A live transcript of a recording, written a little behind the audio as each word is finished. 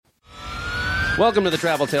Welcome to the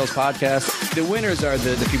Travel Tales Podcast. The winners are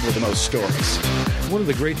the people with the most stories. One of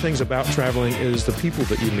the great things about traveling is the people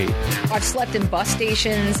that you meet. I've slept in bus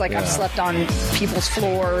stations, I've slept on people's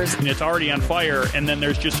floors. And it's already on fire, and then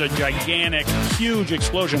there's just a gigantic, huge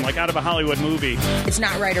explosion, like out of a Hollywood movie. It's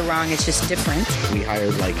not right or wrong, it's just different. We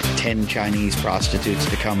hired like 10 Chinese prostitutes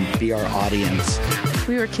to come be our audience.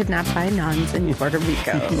 We were kidnapped by nuns in Puerto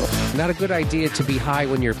Rico. Not a good idea to be high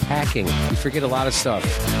when you're packing. You forget a lot of stuff.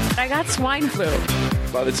 I got swine flu.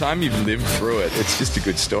 By the time you've lived through it, it's just a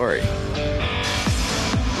good story.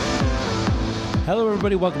 Hello,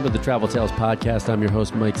 everybody. Welcome to the Travel Tales Podcast. I'm your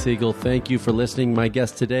host, Mike Siegel. Thank you for listening. My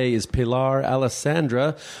guest today is Pilar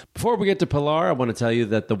Alessandra. Before we get to Pilar, I want to tell you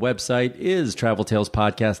that the website is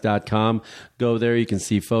traveltalespodcast.com. Go there. You can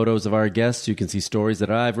see photos of our guests. You can see stories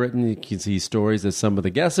that I've written. You can see stories that some of the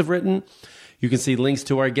guests have written. You can see links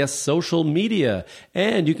to our guests' social media,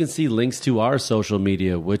 and you can see links to our social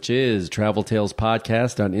media, which is Travel Tales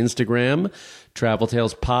Podcast on Instagram, Travel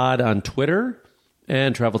Tales Pod on Twitter,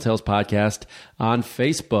 and Travel Tales Podcast on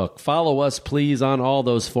Facebook. Follow us, please, on all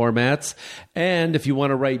those formats. And if you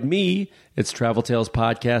want to write me, it's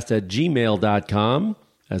traveltalespodcast@gmail.com.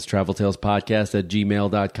 That's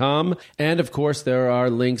traveltalespodcast@gmail.com. And, of course, there are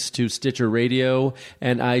links to Stitcher Radio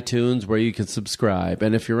and iTunes where you can subscribe.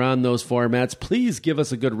 And if you're on those formats, please give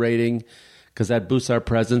us a good rating because that boosts our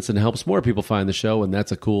presence and helps more people find the show, and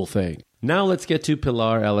that's a cool thing. Now let's get to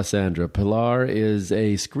Pilar Alessandra. Pilar is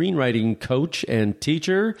a screenwriting coach and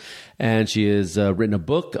teacher, and she has written a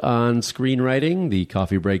book on screenwriting, The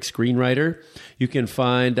Coffee Break Screenwriter. You can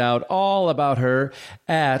find out all about her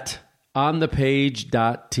at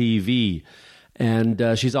onthepage.tv.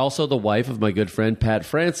 And she's also the wife of my good friend Pat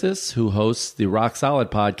Francis, who hosts the Rock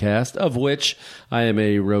Solid podcast, of which I am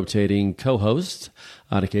a rotating co-host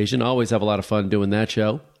on occasion. Always have a lot of fun doing that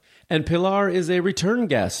show. And Pilar is a return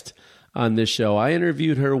guest on this show. I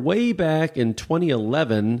interviewed her way back in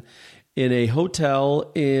 2011 in a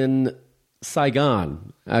hotel in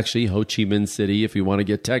Saigon, actually Ho Chi Minh City, if you want to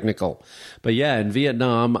get technical. But yeah, in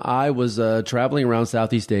Vietnam, I was traveling around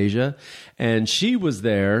Southeast Asia, and she was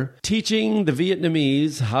there teaching the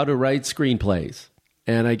Vietnamese how to write screenplays.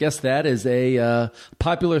 And I guess that is a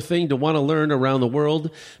popular thing to want to learn around the world,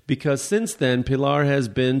 because since then, Pilar has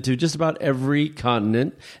been to just about every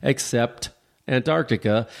continent except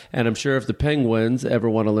Antarctica. And I'm sure if the penguins ever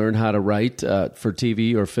want to learn how to write for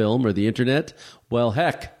TV or film or the internet, well,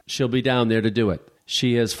 heck, she'll be down there to do it.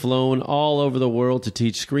 She has flown all over the world to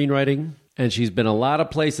teach screenwriting, and she's been a lot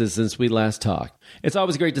of places since we last talked. It's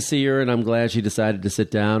always great to see her, and I'm glad she decided to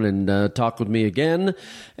sit down and talk with me again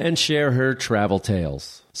and share her travel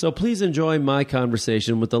tales. So please enjoy my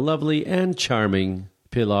conversation with the lovely and charming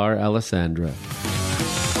Pilar Alessandra.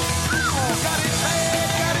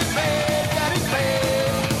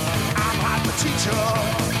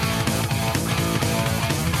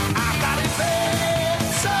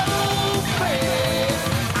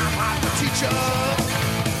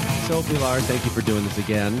 So, Pilar, thank you for doing this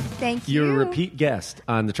again. Thank you. You're a repeat guest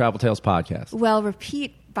on the Travel Tales podcast. Well,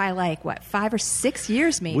 repeat by 5 or 6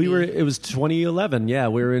 years maybe. It was 2011. Yeah,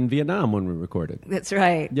 we were in Vietnam when we recorded. That's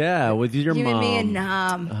right. Yeah, with your you mom. You and me in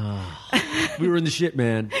Nam. We were in the shit,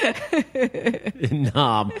 man. In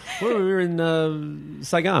Nam. We were in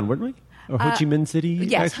Saigon, weren't we? Or Ho Chi Minh City?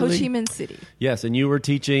 Yes, actually? Ho Chi Minh City. Yes, and you were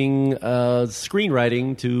teaching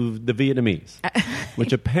screenwriting to the Vietnamese,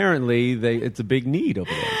 which apparently it's a big need over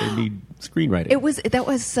there. They need screenwriting. That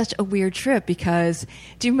was such a weird trip because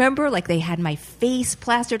do you remember they had my face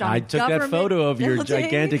plastered on I took that photo of your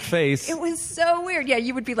gigantic face. It was so weird. Yeah,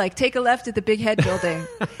 you would be take a left at the Big Head building.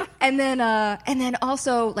 and then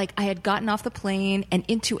also I had gotten off the plane and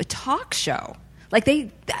into a talk show.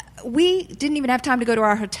 We didn't even have time to go to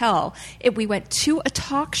our hotel. We went to a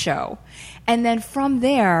talk show. And then from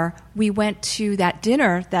there, we went to that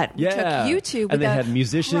dinner that we took you to. And they had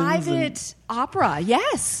musicians. Private opera,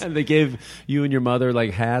 yes. And they gave you and your mother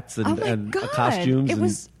hats and costumes. It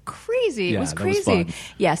was crazy. Yeah, it was that crazy. was fun.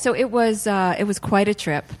 Yeah, so it was quite a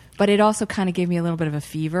trip. But it also kind of gave me a little bit of a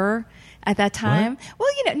fever at that time.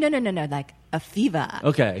 What? Well, no, a fever.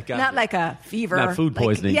 Okay, gotcha. Not like a fever. Not food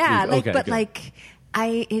poisoning.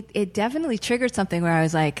 It definitely triggered something where I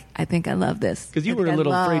was I think I love this. Because you were a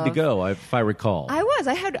little afraid to go, if I recall. I was.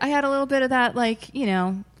 I had a little bit of that,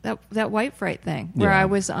 that white fright thing where I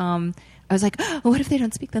was like, oh, what if they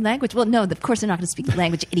don't speak the language? Well, no, of course they're not going to speak the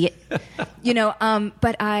language, idiot.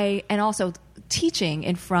 And also teaching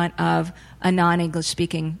in front of a non-English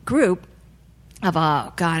speaking group.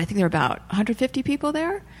 God, I think there were about 150 people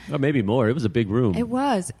there. Or maybe more. It was a big room. It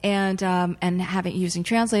was, and using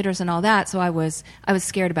translators and all that. So I was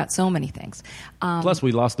scared about so many things. Plus,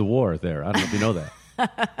 we lost the war there. I don't know if you know that.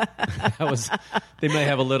 They may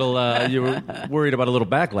have a little. You were worried about a little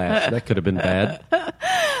backlash. That could have been bad.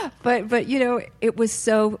 But it was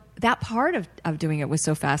so, that part of doing it was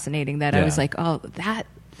so fascinating that I was like, oh, that.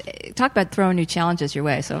 Talk about throwing new challenges your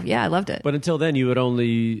way. So yeah, I loved it. But until then, you had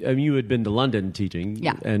you had been to London teaching,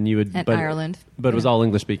 and you had Ireland, but it was all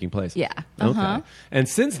English speaking places. Yeah. Okay. And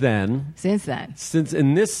since in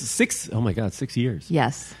this 6 years.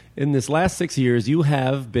 Yes. In this last 6 years, you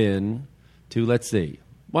have been to, let's see,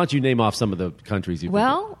 why don't you name off some of the countries you've been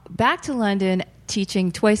to? Back to London,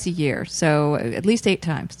 teaching twice a year, so at least 8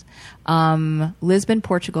 times. Lisbon,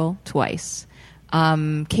 Portugal, twice.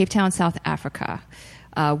 Cape Town, South Africa.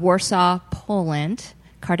 Warsaw, Poland,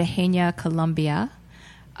 Cartagena, Colombia.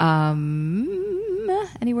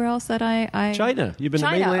 Anywhere else that I China. You've been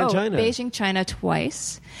to mainland China. Beijing, China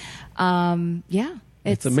twice.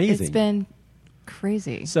 It's amazing. It's been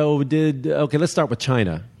crazy. So let's start with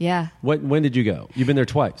China. Yeah. When did you go? You've been there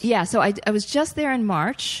twice. Yeah. So I was just there in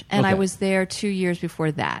March, and I was there 2 years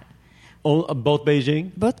before that. Oh, both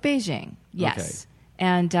Beijing? Both Beijing. Yes. Okay.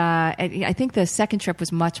 And I think the second trip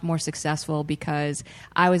was much more successful because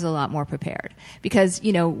I was a lot more prepared. Because,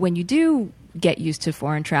 when you do get used to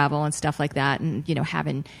foreign travel and stuff like that, and,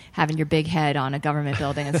 having your big head on a government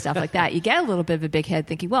building and stuff like that, you get a little bit of a big head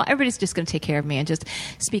thinking, well, everybody's just going to take care of me and just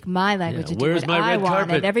speak my language and do what I want.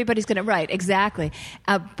 And everybody's going to, right, exactly.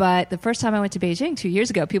 But the first time I went to Beijing 2 years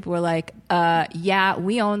ago, people were like, yeah,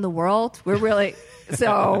 we own the world. We're really...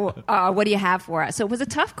 So what do you have for us? So it was a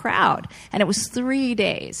tough crowd, and it was 3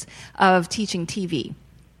 days of teaching TV.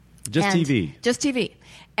 Just TV.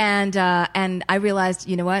 And I realized,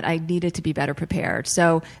 you know what, I needed to be better prepared.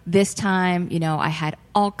 So this time, I had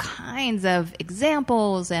all kinds of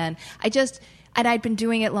examples, and I'd been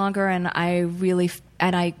doing it longer, and I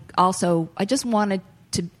just wanted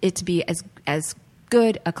it to be as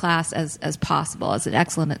good a class as possible, as an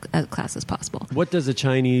excellent class as possible. What does a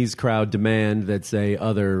Chinese crowd demand that, say,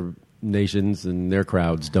 other nations and their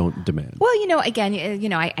crowds don't demand? Well, again,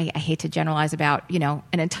 I hate to generalize about, an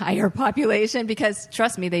entire population, because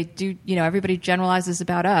trust me, they do, everybody generalizes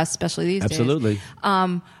about us, especially these days. Absolutely.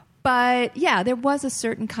 But yeah, there was a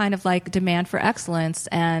certain kind of demand for excellence,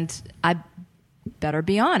 and I better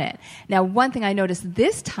be on it. Now, one thing I noticed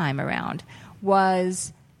this time around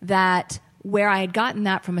was that where I had gotten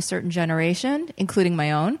that from a certain generation, including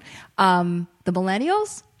my own, the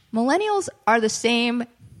millennials are the same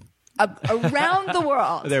around the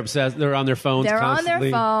world. They're obsessed. They're on their phones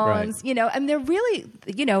constantly. On their phones, right. And they're really,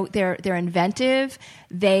 they're inventive.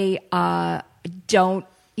 They don't,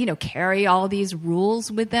 carry all these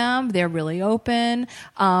rules with them. They're really open.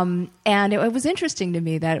 And it was interesting to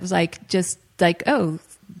me that it was oh,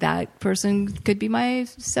 that person could be my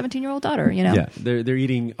 17-year-old daughter, Yeah, they're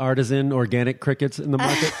eating artisan organic crickets in the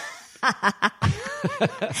market.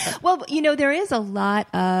 Well, there is a lot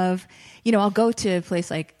of, I'll go to a place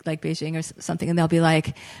like Beijing or something, and they'll be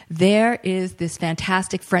like, there is this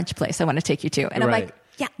fantastic French place I want to take you to. And I'm like,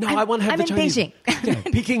 yeah, I want to have the Chinese. Beijing. Yeah,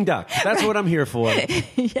 Peking duck. That's what I'm here for.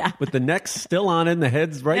 Yeah. With the neck still on it and the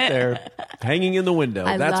head's right there, hanging in the window.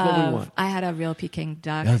 That's what we want. I had a real Peking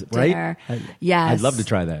duck right? there. Yes. I'd love to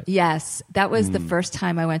try that. Yes. That was the first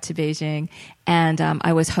time I went to Beijing. And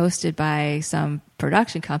I was hosted by some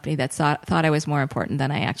production company that thought I was more important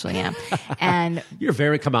than I actually am. And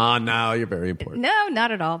come on now, you're very important. No,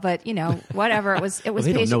 not at all. But whatever. It was. Well,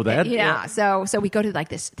 they don't know that. Yeah. So we go to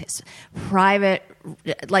this private,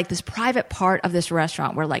 this private part of this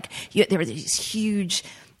restaurant where there were these huge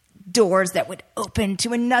doors that would open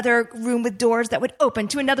to another room with doors that would open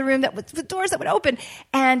to another room with doors that would open.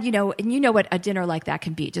 And, what a dinner like that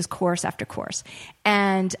can be, just course after course.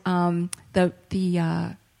 And the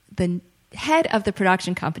head of the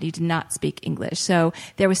production company did not speak English. So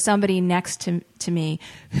there was somebody next to me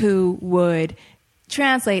who would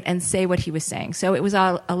translate and say what he was saying. So it was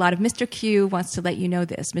a lot of Mr. Q wants to let you know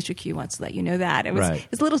this. Mr. Q wants to let you know that. It was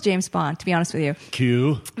a little James Bond, to be honest with you.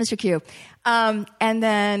 Mr. Q. And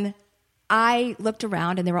then I looked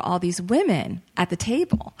around, and there were all these women at the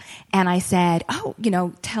table. And I said, tell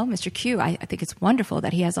Mr. Q, I think it's wonderful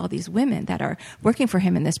that he has all these women that are working for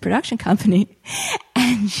him in this production company.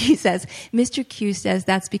 And she says, Mr. Q says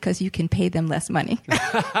that's because you can pay them less money.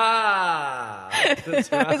 I was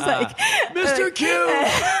like, Mr. Q!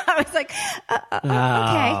 I was like, okay,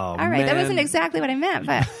 all right. Man. That wasn't exactly what I meant,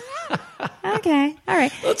 but... Okay, all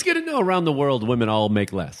right. Let's get to know around the world, women all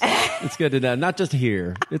make less. It's good to know, not just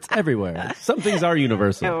here. It's everywhere. Some things are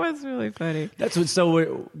universal. It was really funny. That's what.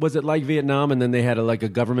 So, was it like Vietnam, and then they had a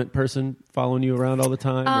government person following you around all the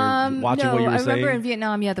time, or watching no, what you were I saying? remember in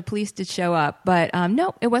Vietnam, the police did show up, but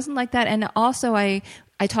no, it wasn't like that. And also, I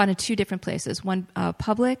taught in 2 different places. One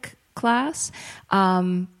public class.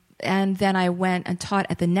 And then I went and taught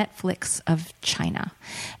at the Netflix of China,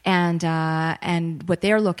 and what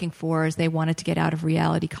they're looking for is they wanted to get out of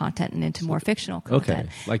reality content and into more fictional content.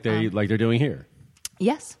 Okay, like they're doing here.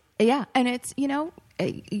 Yes, yeah, and it's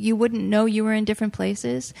you wouldn't know you were in different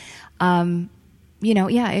places. It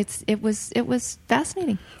was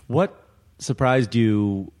fascinating. What surprised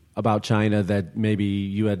you about China that maybe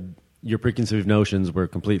you had your preconceived notions were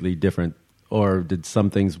completely different? Or did some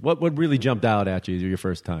things? What really jumped out at you your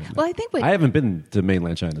first time? Well, I think I haven't been to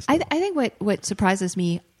mainland China. I think what surprises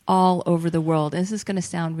me all over the world, and this is going to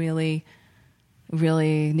sound really,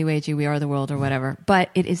 really new agey, we are the world or whatever, but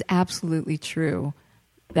it is absolutely true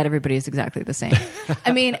that everybody is exactly the same.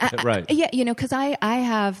 I mean, right? Because I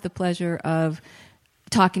have the pleasure of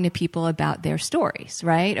talking to people about their stories,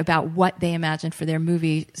 right? About what they imagine for their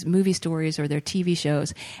movie stories or their TV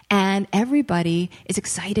shows. And everybody is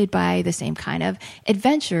excited by the same kind of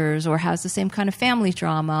adventures or has the same kind of family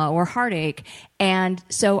drama or heartache. And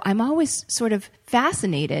so I'm always sort of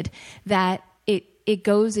fascinated that it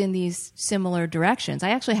goes in these similar directions. I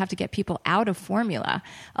actually have to get people out of formula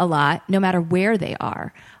a lot, no matter where they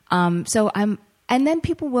are. And then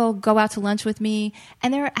people will go out to lunch with me,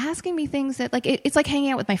 and they're asking me things that, it's like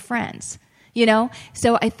hanging out with my friends,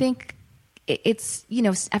 So I think it's,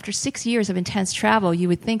 after 6 years of intense travel, you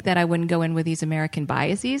would think that I wouldn't go in with these American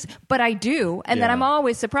biases, but I do. And then I'm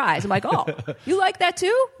always surprised. I'm like, oh, you like that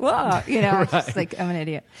too? Whoa. It's just like, I'm an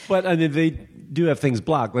idiot. But I mean, they do have things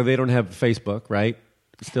blocked. Like they don't have Facebook, right?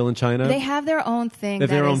 Still in China? They have their own thing. They have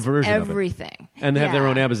their own version everything. Of it. And they have their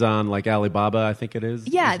own Amazon, like Alibaba, I think it is.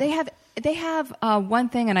 Yeah, they have one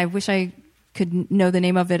thing, and I wish I could know the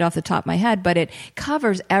name of it off the top of my head, but it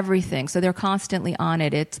covers everything. So they're constantly on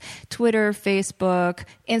it. It's Twitter, Facebook,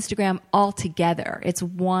 Instagram, all together. It's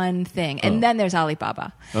one thing. And then there's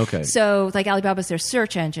Alibaba. Okay. So like Alibaba's their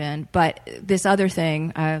search engine, but this other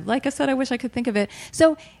thing, like I said, I wish I could think of it.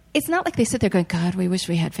 So it's not like they sit there going, God, we wish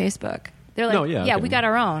we had Facebook. They're like, okay. We got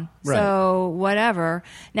our own. Right. So whatever.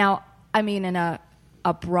 Now, I mean, in a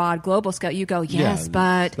broad global scale, you go, yes,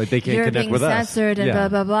 but like they can't you're connect being with us. censored and blah,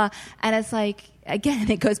 blah, blah. And it's like, again,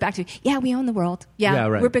 it goes back to, we own the world. Yeah,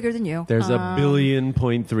 right. We're bigger than you. There's 1.3 billion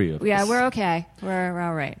of us. Yeah, we're okay. We're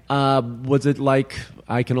all right. Was it like,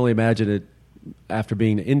 I can only imagine it after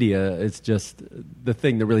being to India, it's just the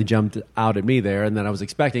thing that really jumped out at me there and that I was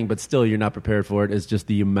expecting, but still you're not prepared for it, is just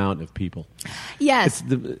the amount of people. Yes.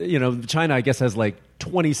 China, I guess, has like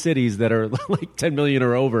 20 cities that are like 10 million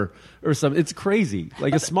or over or something. It's crazy.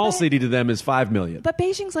 Like a small city to them is 5 million. But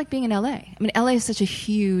Beijing's like being in LA. I mean, LA is such a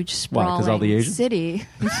huge, sprawling all the Asians? city.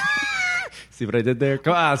 See what I did there?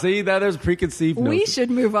 Come on, see, that is preconceived notions. We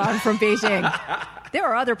should move on from Beijing. There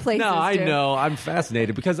are other places. No, I know. I'm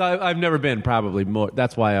fascinated because I've never been. Probably more.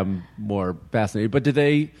 That's why I'm more fascinated. But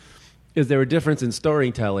is there a difference in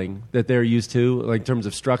storytelling that they're used to, like in terms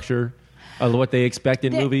of structure, what they expect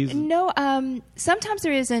in movies? No. Sometimes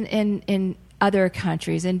there is in other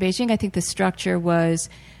countries. In Beijing, I think the structure was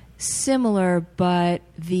similar, but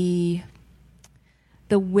the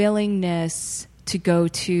willingness to go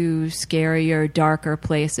to scarier, darker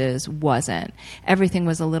places wasn't. Everything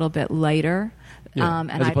was a little bit lighter. Yeah.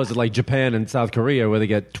 As opposed to like Japan and South Korea where they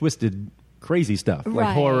get twisted, crazy stuff,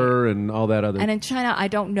 like horror and all that other. And in China, I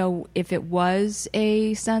don't know if it was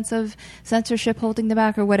a sense of censorship holding them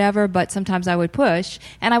back or whatever, but sometimes I would push.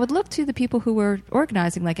 And I would look to the people who were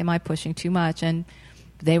organizing, like, am I pushing too much? And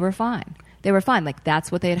they were fine. They were fine. Like,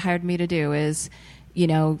 that's what they had hired me to do is,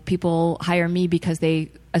 people hire me because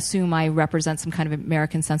they assume I represent some kind of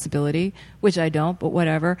American sensibility, which I don't, but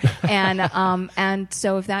whatever. And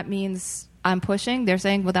so if that means I'm pushing, they're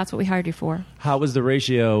saying, well, that's what we hired you for. How was the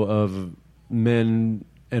ratio of men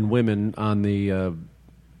and women on the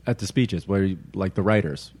at the speeches, like the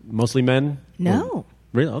writers? Mostly men? No. Or,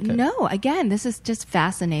 really? Okay. No. Again, this is just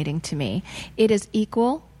fascinating to me. It is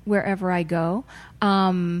equal wherever I go.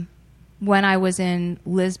 When I was in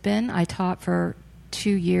Lisbon, I taught for 2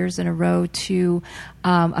 years in a row to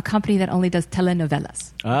a company that only does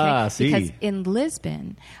telenovelas. Okay? See. Because in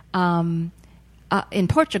Lisbon, in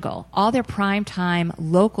Portugal, all their primetime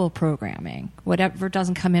local programming, whatever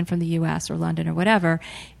doesn't come in from the U.S. or London or whatever,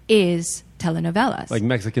 is telenovelas. Like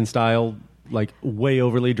Mexican style like way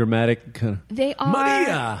overly dramatic kind of. They are.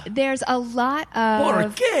 Maria! There's a lot of.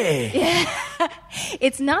 ¿Por qué?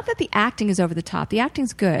 It's not that the acting is over the top. The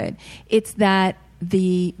acting's good. It's that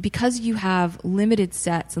because you have limited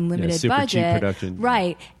sets and limited super budget, cheap production.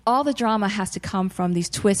 right? All the drama has to come from these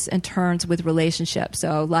twists and turns with relationships.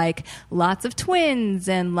 So, like lots of twins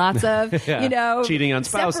and lots of cheating on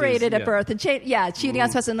spouses, separated at birth, and cheating on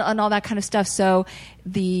spouses and all that kind of stuff. So,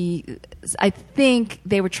 I think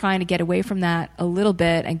they were trying to get away from that a little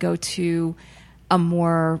bit and go to a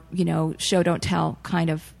more show don't tell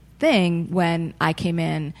kind of thing when I came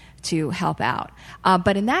in to help out.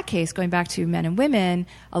 But in that case, going back to Men and Women,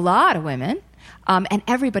 a lot of women, and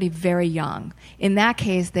everybody very young. In that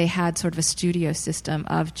case, they had sort of a studio system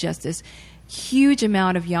of just this huge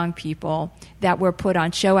amount of young people that were put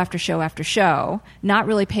on show after show after show, not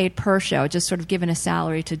really paid per show, just sort of given a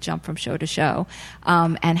salary to jump from show to show,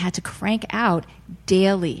 and had to crank out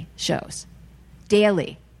daily shows.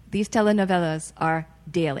 Daily. These telenovelas are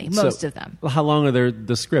daily, most of them. How long are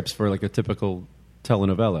the scripts for like a typical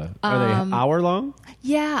telenovela? Are they hour long?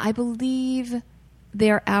 Yeah, I believe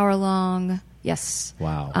they're hour long. Yes.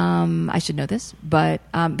 Wow. I should know this, but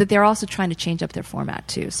they're also trying to change up their format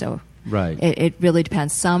too. So right. It really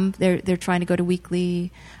depends. Some they're trying to go to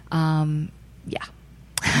weekly. Yeah.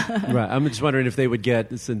 Right. I'm just wondering if they would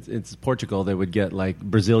get, since it's Portugal, they would get like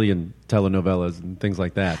Brazilian telenovelas and things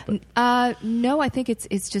like that. But no, I think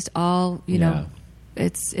it's just all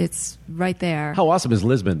it's right there. How awesome is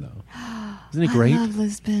Lisbon though? Isn't it great? I love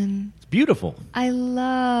Lisbon. It's beautiful. I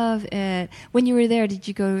love it. When you were there, did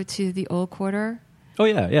you go to the Old Quarter? Oh,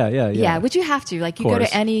 yeah. Yeah, which you have to. Like, you go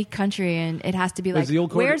to any country and it has to be like,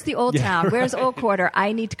 where's the Old Town? Right. Where's Old Quarter?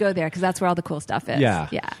 I need to go there because that's where all the cool stuff is. Yeah.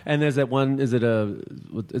 Yeah. And there's that one, it's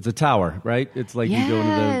a tower, right? It's like you go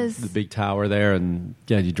into the big tower there and,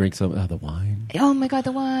 you drink some of the wine. Oh, my God,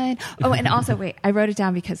 the wine. Oh, and also, wait, I wrote it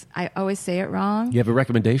down because I always say it wrong. You have a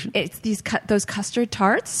recommendation? It's those custard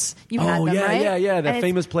tarts. You had them, right? Yeah. That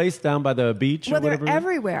famous place down by the beach or whatever. They're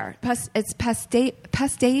everywhere. It's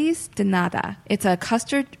pastéis de nata. It's a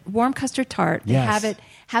warm custard tart. They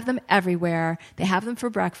have them everywhere. They have them for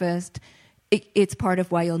breakfast. It's part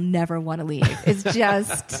of why you'll never want to leave. It's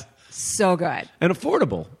just so good. And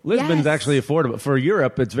affordable. Lisbon's actually affordable. For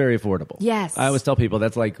Europe, it's very affordable. Yes. I always tell people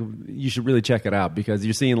that's like, you should really check it out because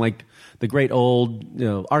you're seeing like the great old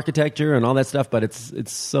architecture and all that stuff, but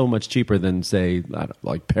it's so much cheaper than, say, I don't know,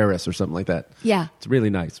 like Paris or something like that. Yeah. It's really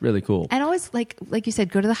nice, really cool. And always, like you said,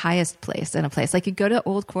 go to the highest place in a place. Like you go to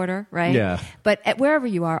Old Quarter, right? Yeah. But wherever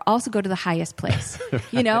you are, also go to the highest place,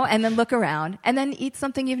 and then look around and then eat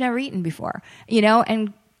something you've never eaten before,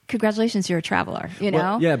 and congratulations, you're a traveler,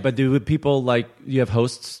 Well, yeah, but do people you have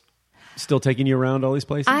hosts still taking you around all these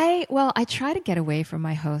places? I try to get away from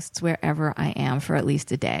my hosts wherever I am for at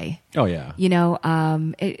least a day. Oh, yeah.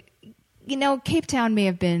 Cape Town may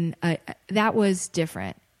have been, that was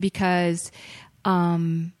different because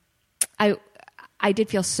I did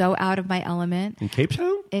feel so out of my element. In Cape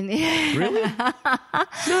Town? Really?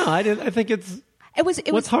 No, I didn't. I think it's...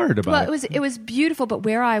 What's hard about it? It was beautiful, but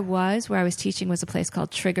where I was teaching was a place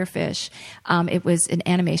called Triggerfish. It was an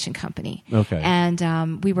animation company. Okay. And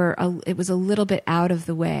it was a little bit out of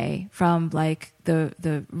the way from like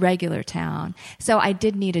the regular town. So I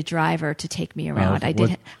did need a driver to take me around.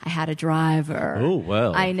 I had a driver. Oh,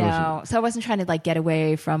 well. I know. So I wasn't trying to like get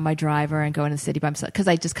away from my driver and go into the city by myself because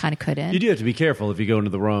I just kind of couldn't. You do have to be careful if you go into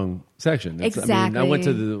the wrong section. Exactly.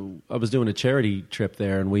 I was doing a charity trip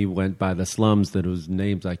there and we went by the slums that was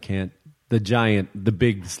names the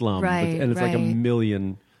big slum. Right, and it's like 1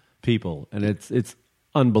 million people and it's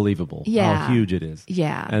unbelievable how huge it is.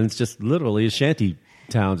 Yeah. And it's just literally shanty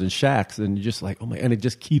towns and shacks and you're just like, oh my, and it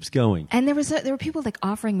just keeps going. And there were people like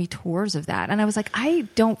offering me tours of that and I was like, I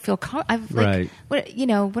don't feel right. What am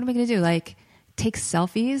I going to do? Like take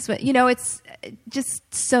selfies? But it's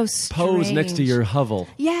just so strange. Pose next to your hovel.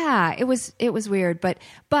 Yeah, it was weird, but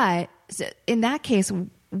in that case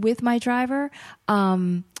with my driver,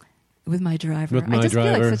 I just feel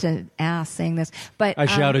like such an ass saying this, but I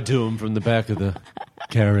shouted to him from the back of the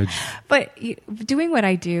carriage. But doing what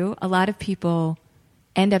I do, a lot of people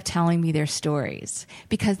end up telling me their stories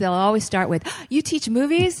because they'll always start with, you teach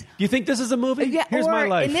movies? You think this is a movie? Yeah, Here's my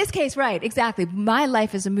life. In this case, right, exactly. My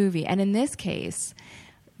life is a movie. And in this case,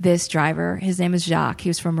 this driver, his name is Jacques. He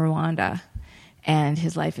was from Rwanda. And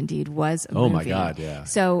his life indeed was a movie. Oh, my God, yeah.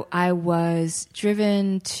 So I was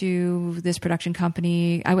driven to this production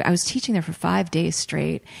company. I was teaching there for 5 days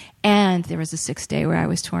straight. And there was a 6th day where I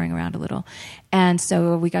was touring around a little. And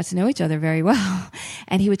so we got to know each other very well.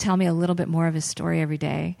 And he would tell me a little bit more of his story every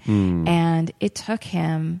day. And it took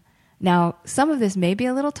him Now, some of this may be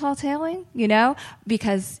a little tall-tailing,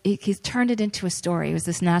 because he's turned it into a story. He was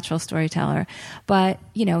this natural storyteller. But,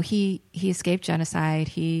 he escaped genocide.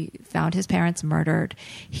 He found his parents murdered.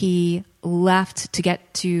 He left to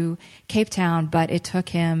get to Cape Town, but it took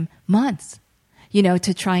him months,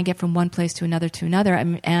 to try and get from one place to another.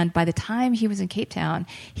 And by the time he was in Cape Town,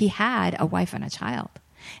 he had a wife and a child.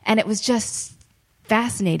 And it was just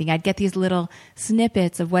fascinating. I'd get these little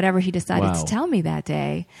snippets of whatever he decided to tell me that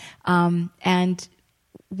day. And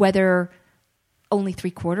whether only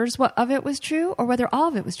 3/4 of it was true or whether all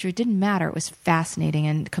of it was true, it didn't matter. It was fascinating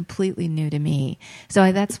and completely new to me.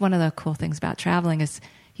 So that's one of the cool things about traveling is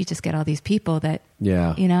you just get all these people that, you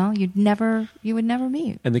would never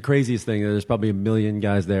meet. And the craziest thing, there's probably a million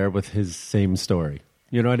guys there with his same story.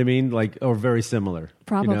 You know what I mean? Or very similar.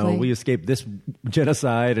 Probably. We escaped this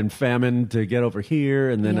genocide and famine to get over here,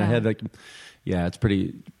 and then I had it's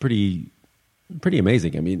pretty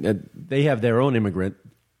amazing. I mean, they have their own immigrant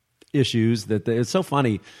issues. It's so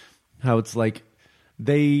funny how it's like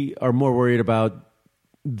they are more worried about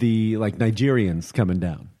the Nigerians coming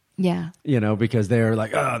down. Yeah. Because they're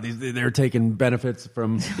like, they're taking benefits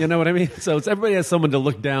from, you know what I mean? So everybody has someone to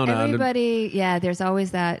look down on. Everybody, there's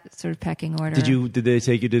always that sort of pecking order. Did they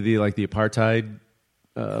take you to the apartheid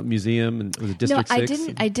museum and was it District 6?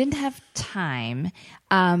 No, I didn't have time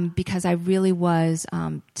because I really was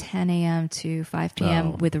 10 a.m. to 5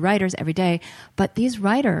 p.m. with the writers every day. But these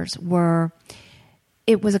writers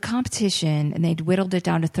it was a competition, and they'd whittled it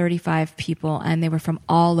down to 35 people, and they were from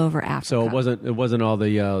all over Africa. So it wasn't all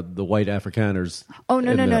the white Afrikaners. Oh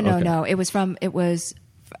no! It was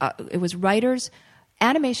writers,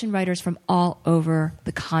 animation writers from all over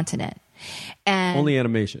the continent. And only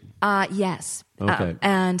animation. Yes. Okay.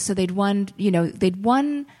 And so they'd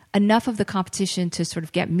won enough of the competition to sort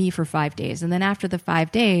of get me for 5 days. And then after the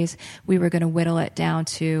 5 days, we were going to whittle it down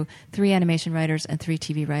to 3 animation writers and 3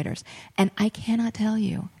 TV writers. And I cannot tell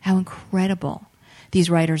you how incredible these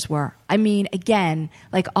writers were. I mean, again,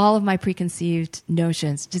 all of my preconceived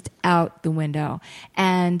notions just out the window.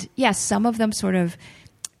 And yes, some of them sort of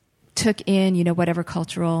took in, whatever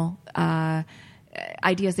cultural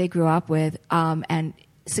ideas they grew up with, and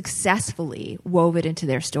successfully wove it into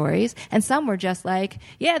their stories. And some were just like,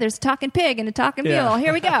 there's a talking pig and a talking mule.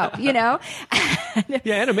 Here we go,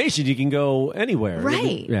 animation, you can go anywhere.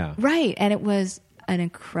 Right. Right. And it was an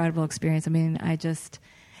incredible experience. I mean,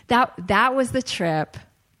 that was the trip.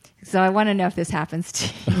 So I want to know if this happens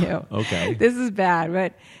to you. Okay. This is bad.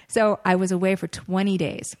 But so I was away for 20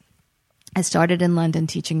 days. I started in London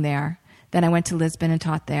teaching there. Then I went to Lisbon and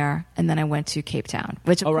taught there, and then I went to Cape Town.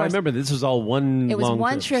 Which, of course, I remember this was all one. It was long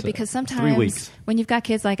one trip so because sometimes 3 weeks. When you've got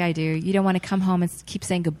kids like I do, you don't want to come home and keep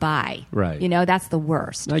saying goodbye. Right. That's the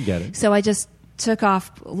worst. I get it. So I just took off,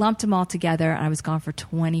 lumped them all together, and I was gone for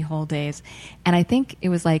 20 whole days. And I think it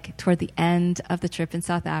was toward the end of the trip in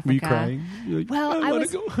South Africa. Were you crying? Well,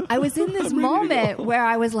 I was in this moment where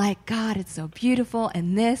I was like, God, it's so beautiful,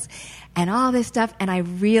 and this, and all this stuff, and I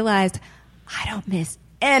realized I don't miss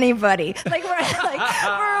anybody. For a moment,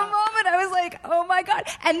 I was like, oh my God.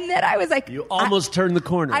 And then I was like, you almost turned the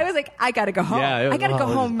corner. I was like, I got to go home. Yeah, I got to go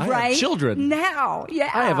home I right have children now.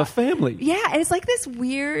 Yeah. I have a family. Yeah. And it's like this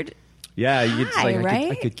weird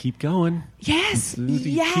high, I could keep going. Yes.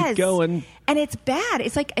 Keep going. And it's bad.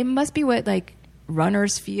 It's like, it must be what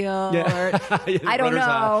runners feel, or I don't know.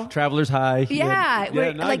 High, travelers high. Yeah.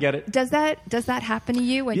 I get it. Does that happen to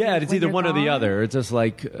you? It's either one or the other. It's just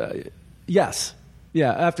yes.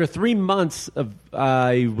 Yeah, after 3 months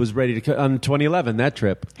I was ready to on 2011, that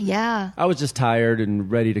trip. Yeah. I was just tired and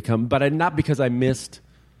ready to come, but not because I missed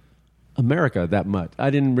America that much. I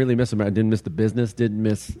didn't really miss America. I didn't miss the business,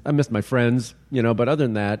 I missed my friends, but other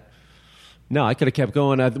than that, no, I could have kept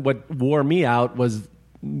going. What wore me out was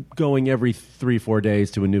going every 3-4 days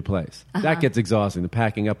to a new place. Uh-huh. That gets exhausting, the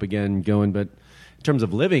packing up again, going, but in terms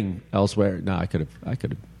of living elsewhere, no, I could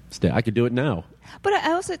have stayed. I could do it now. But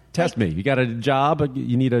I also test me. You got a job?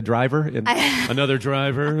 You need a driver? Another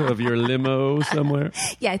driver of your limo somewhere?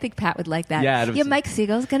 Yeah, I think Pat would like that. Yeah, Mike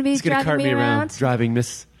Siegel's going to be driving me around. Driving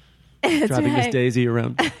Miss Daisy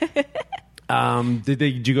around.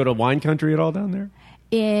 Did you go to wine country at all down there?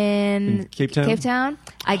 In Cape Town? Cape Town?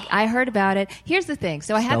 I heard about it. Here's the thing.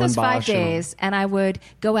 So I had those 5 days, and I would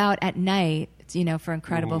go out at night, for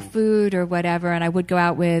incredible food or whatever. And I would go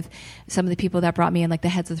out with some of the people that brought me in, like the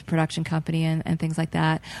heads of the production company and things like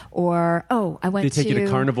that. Or, I went to... Did they take you to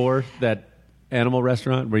Carnivore, that animal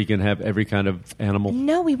restaurant where you can have every kind of animal?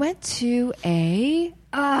 No, we went to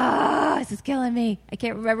this is killing me. I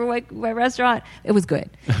can't remember what restaurant. It was good.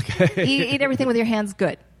 Okay. Eat everything with your hands,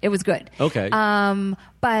 good. It was good. Okay.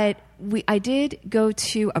 But I did go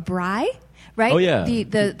to a braai, right? Oh, yeah.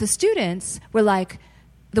 The students were like,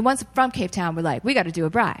 the ones from Cape Town were like, we got to do a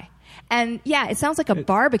braai. And yeah, it sounds like a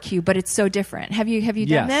barbecue, but it's so different. Have you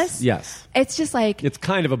done this? Yes. It's just like It's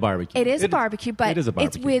kind of a barbecue. it is a barbecue, but it is a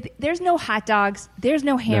barbecue. it's with there's no hot dogs, there's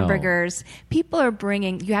no hamburgers. People are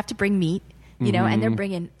bringing. You have to bring meat, and they're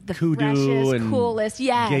bringing the kudu freshest, and coolest,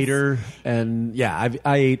 yes, gator, and I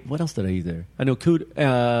ate. What else did I eat there? I know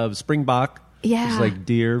springbok. Yeah. It's like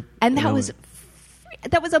deer, and that was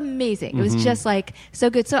amazing. It was just like so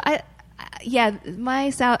good. So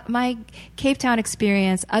my Cape Town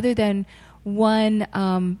experience, other than one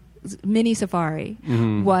mini safari,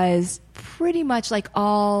 was pretty much like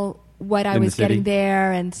all what I was getting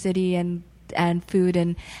there, and city and food,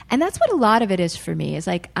 and that's what a lot of it is for me. Is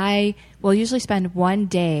like I will usually spend one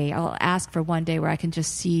day. I'll ask for one day where I can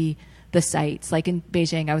just see the sights. Like in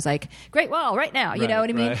Beijing, I was like, Great Wall right now. You know what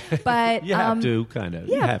I mean? But you have to kind of.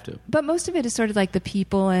 Yeah, you have to. But most of it is sort of like the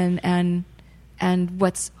people and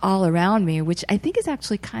what's all around me, which I think is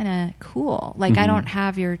actually kind of cool. Like I don't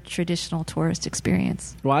have your traditional tourist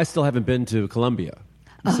experience. Well, I still haven't been to Colombia,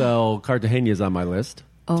 so Cartagena is on my list.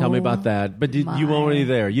 Tell me about that. But you weren't already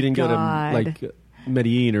there. You didn't go to like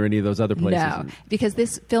Medellin or any of those other places. No, because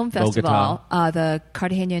this film festival, the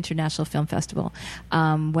Cartagena International Film Festival,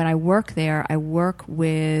 when I work there, I work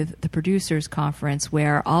with the Producers Conference,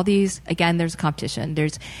 where all these, again, there's a competition.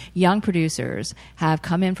 There's young producers have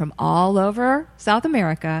come in from all over South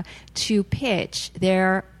America to pitch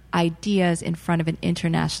their ideas in front of an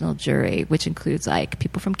international jury, which includes like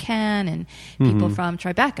people from Cannes and people from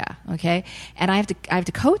Tribeca. Okay, and I have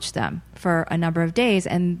to coach them for a number of days,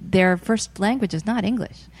 and their first language is not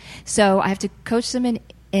English, so I have to coach them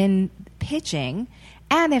in pitching.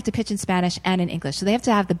 And they have to pitch in Spanish and in English. So they have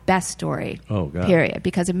to have the best story, period.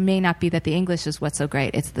 Because it may not be that the English is what's so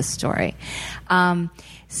great. It's the story.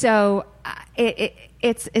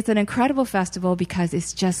 It's an incredible festival because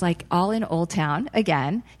it's just like all in Old Town,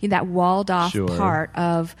 again, that walled off part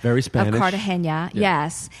of, very Spanish. Of Cartagena. Yeah.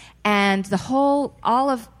 Yes. And all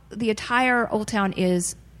of the entire Old Town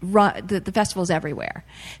is the festival's everywhere,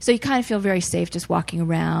 so you kind of feel very safe just walking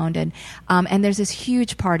around, and there's this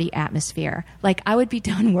huge party atmosphere. Like I would be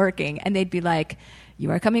done working, and they'd be like, "You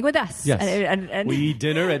are coming with us." Yes, and we eat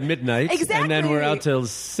dinner at midnight, exactly, and then we're out till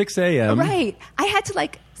 6 a.m. Right. I had to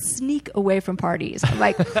like sneak away from parties. I'm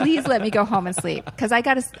like, please let me go home and sleep because I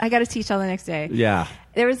gotta teach all the next day. Yeah.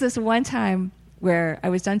 There was this one time where I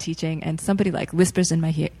was done teaching, and somebody like whispers in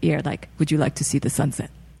my ear, like, "Would you like to see the sunset?"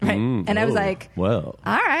 Right. And I was like, well,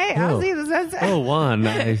 all right, I'll see the sunset. Oh, Juan,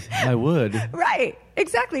 I would. Right.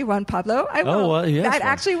 Exactly, Juan Pablo. I will. Oh, well, yes. That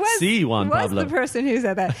actually was Pablo. the person who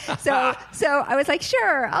said that. So I was like,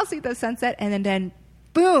 sure, I'll see the sunset. And then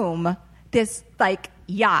boom, this like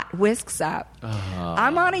yacht whisks up.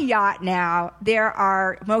 I'm on a yacht now. There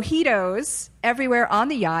are mojitos everywhere on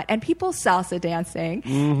the yacht and people salsa dancing.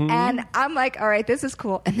 And I'm like, all right, this is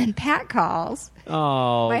cool. And then Pat calls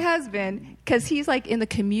my husband because he's like in the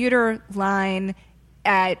commuter line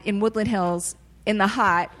in Woodland Hills in the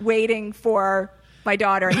hot waiting for my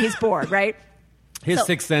daughter, and he's bored, right? His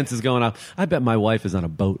sixth sense is going off. I bet my wife is on a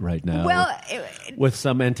boat right now. Well, with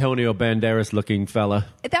some Antonio Banderas looking fella.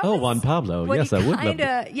 Juan Pablo. Yes, I would love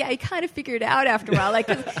it. Yeah, he kind of figured out after a while, like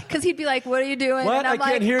because he'd be like, "What are you doing?" What? And I'm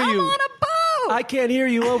I can't hear you. I'm on a boat. I can't hear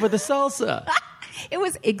you over the salsa. It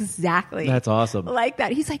was exactly that's awesome. Like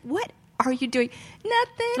that. He's like, "What are you doing?"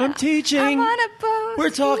 Nothing. I'm teaching. I'm on a boat.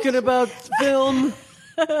 We're talking about film.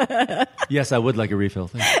 Yes, I would like a refill.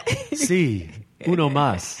 Sí, uno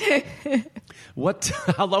más. What?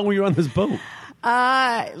 How long were you on this boat?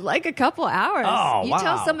 Like a couple hours. Oh, you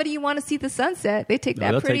tell somebody you want to see the sunset, they take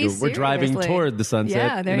that pretty seriously. We're driving toward the sunset.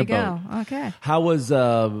 Yeah, there in you a go. boat. Okay. How was?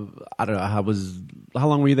 I don't know. How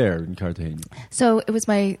long were you there in Cartagena? So it was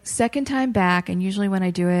my second time back, and usually when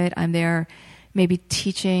I do it, I'm there maybe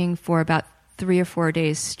teaching for about 3 or 4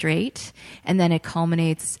 days straight, and then it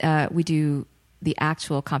culminates. We do the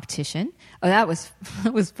actual competition. Oh, that was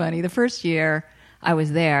funny. The first year I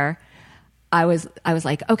was there, I was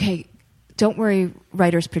like, okay, don't worry,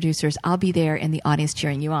 writers, producers, I'll be there in the audience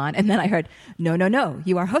cheering you on. And then I heard, no,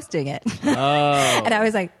 you are hosting it. Oh. And I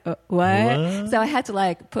was like, what? So I had to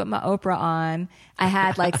like put my Oprah on. I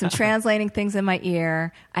had like some translating things in my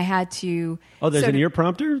ear. I had to. Oh, there's an ear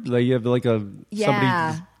prompter? Like you have like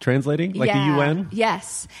somebody translating, like a UN.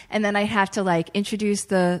 Yes, and then I'd have to like introduce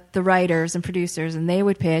the writers and producers, and they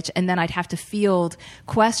would pitch, and then I'd have to field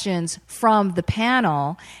questions from the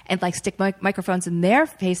panel and like stick microphones in their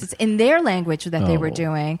faces in their language that they were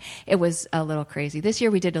doing. It was a little crazy. This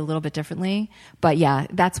year we did it a little bit differently, but yeah,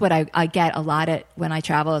 that's what I get a lot at when I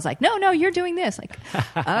travel. Is like, no, you're doing this. Like,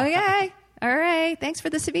 okay. All right, thanks for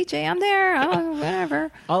the ceviche. I'm there. Oh,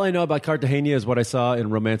 whatever. All I know about Cartagena is what I saw in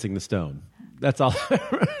Romancing the Stone. That's all.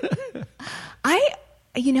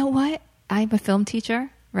 You know what? I'm a film teacher,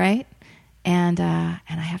 right? And I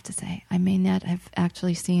have to say, I may not have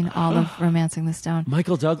actually seen all of Romancing the Stone.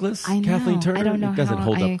 Michael Douglas, I know. Kathleen Turner. I don't know it doesn't how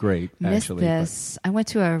hold I up great. Missed actually, this. I went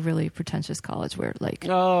to a really pretentious college where, like,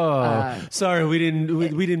 sorry, we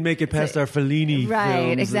didn't make it past our Fellini. right?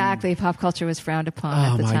 films Exactly. Pop culture was frowned upon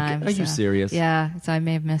at the time. God. Are you serious? Yeah. So I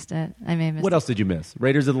may have missed it. What else did you miss?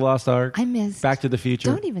 Raiders of the Lost Ark. I missed Back to the Future.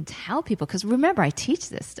 Don't even tell people, because remember, I teach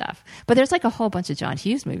this stuff. But there's like a whole bunch of John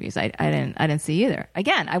Hughes movies I didn't see either.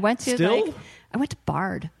 Again, I went to I went to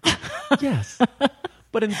Bard. Yes.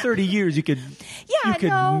 But in 30 years, you could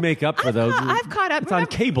make up for those. I've caught up. It's on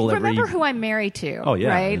cable Remember who I'm married to. Oh, yeah.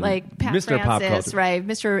 Right? Like Pat Mr. Francis, Pop Culture. right?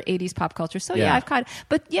 Mr. 80s pop culture. So, Yeah. I've caught.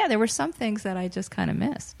 But, yeah, there were some things that I just kind of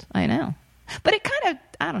missed. I know. But it kind of,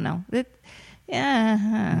 I don't know.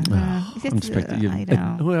 I'm expecting you. I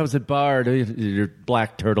know. Who else at Bard? Your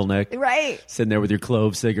black turtleneck. Right. Sitting there with your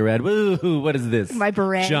clove cigarette. Woo, what is this? My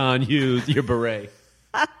beret. John Hughes, your beret.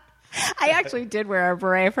 I actually did wear a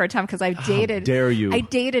beret for a time because I dated. How dare you? I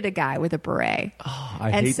dated a guy with a beret.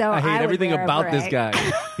 I hate would everything wear a about this beret.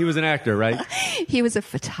 guy. He was an actor, right? He was a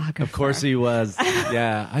photographer. Of course he was.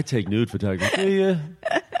 Yeah, I take nude photography. Do you?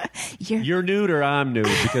 You're nude or I'm nude,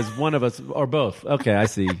 because one of us, or both. Okay, I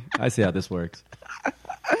see how this works.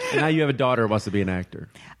 And now you have a daughter who wants to be an actor.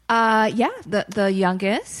 Yeah, the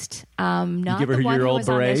youngest. Not You give her the one your who old was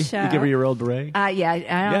on this beret. show. You give her your old beret. Yeah.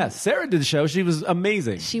 Yeah, Sarah did the show. She was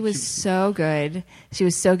amazing. She was so good. She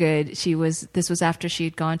was so good. This was after she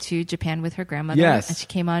had gone to Japan with her grandmother. Yes. And she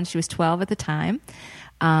came on. She was 12 at the time.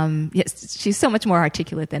 Yes, she's so much more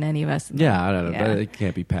articulate than any of us. Yeah, I don't know. Yeah. But it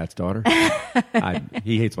can't be Pat's daughter.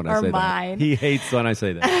 He hates when I Or say mine. that. He hates when I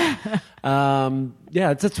say that.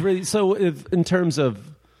 Yeah, that's really so. In terms of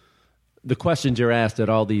the questions you're asked at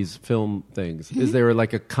all these film things, is there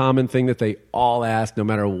like a common thing that they all ask, no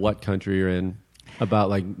matter what country you're in,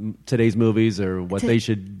 about like today's movies or what they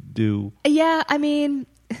should do? Yeah, I mean,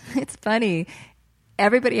 it's funny.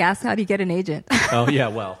 Everybody asks, how do you get an agent? Oh, yeah,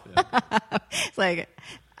 well. Yeah. It's like,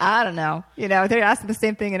 I don't know. They're asking the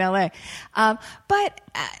same thing in LA. But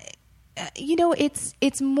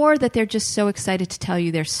it's more that they're just so excited to tell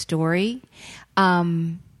you their story.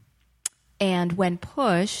 And when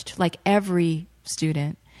pushed, like every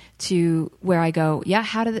student, to where I go, yeah,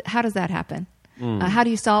 how does that happen? How do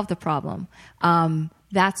you solve the problem?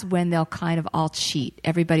 That's when they'll kind of all cheat.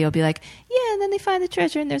 Everybody will be like, yeah, and then they find the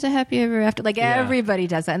treasure and there's a happy ever after. Like everybody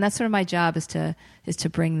does that. And that's sort of my job is to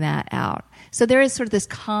bring that out. So there is sort of this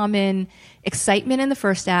common excitement in the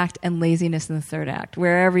first act and laziness in the third act,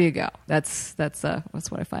 wherever you go. That's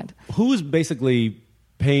what I find. Who's basically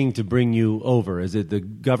paying to bring you over? Is it the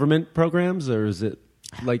government programs, or is it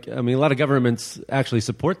like, I mean, a lot of governments actually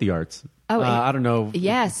support the arts. I don't know.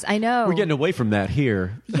 Yes, I know. We're getting away from that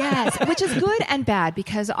here. Yes, which is good and bad,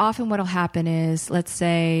 because often what will happen is, let's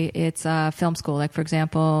say it's a film school. Like, for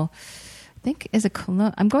example, I think is a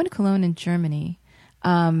Cologne. I'm going to Cologne in Germany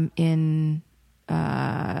in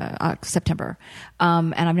September,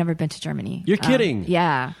 and I've never been to Germany. You're kidding.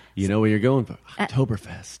 Yeah. You know where you're going for?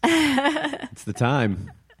 Oktoberfest. It's the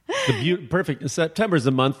time. Perfect. September's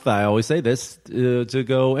the month, I always say this, to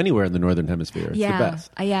go anywhere in the Northern Hemisphere. It's the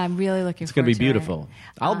best. Yeah, I'm really looking It's forward going to to be it. beautiful.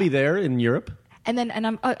 I'll be there in Europe. I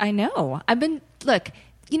know. Look,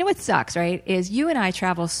 you know what sucks, right? Is you and I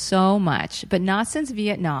travel so much, but not since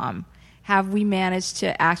Vietnam have we managed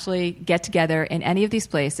to actually get together in any of these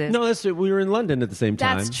places. No, that's true. We were in London at the same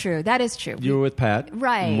time. That's true. That is true. You were with Pat.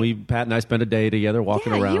 Right. And Pat and I spent a day together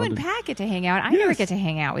walking around. You and Pat get to hang out. I never get to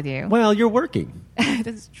hang out with you. Well, you're working.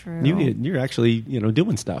 That's true. You're actually,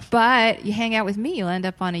 doing stuff. But you hang out with me, you'll end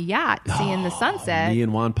up on a yacht seeing the sunset. Me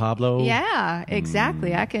and Juan Pablo. Yeah,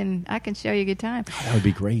 exactly. I can show you a good time. That would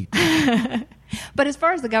be great. But as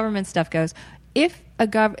far as the government stuff goes, if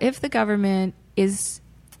the government is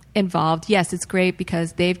involved, yes, it's great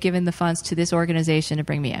because they've given the funds to this organization to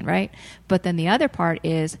bring me in, right? But then the other part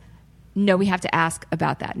is, no, we have to ask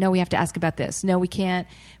about that. No, we have to ask about this. No, we can't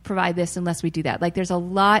provide this unless we do that. Like, there's a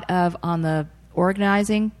lot of, on the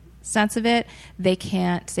organizing sense of it, they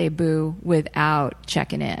can't say boo without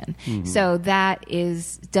checking in. Mm-hmm. So that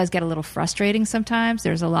does get a little frustrating sometimes.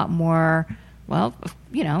 There's a lot more well,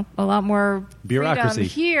 a lot more bureaucracy freedom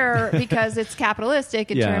here because it's capitalistic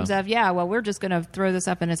in terms of, we're just going to throw this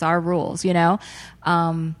up and it's our rules,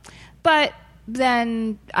 But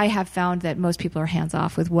then I have found that most people are hands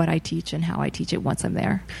off with what I teach and how I teach it once I'm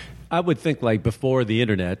there. I would think like before the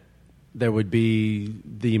internet, there would be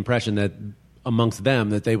the impression that amongst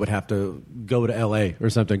them that they would have to go to LA or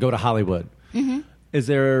something, go to Hollywood. Mm-hmm. Is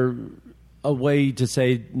there a way to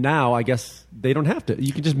say now, I guess they don't have to.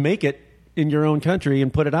 You can just make it in your own country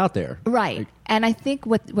and put it out there. Right. And I think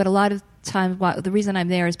what a lot of times, the reason I'm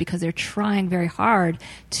there is because they're trying very hard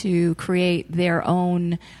to create their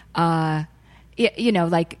own, they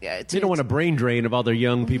don't want a brain drain of all their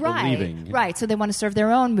young people leaving. Right. So they want to serve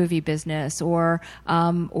their own movie business or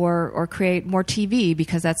create more TV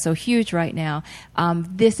because that's so huge right now.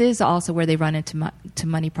 This is also where they run into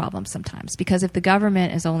money problems sometimes, because if the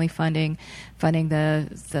government is only funding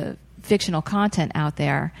the fictional content out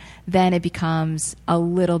there, then it becomes a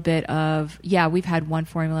little bit of, we've had one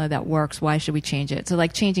formula that works, why should we change it? So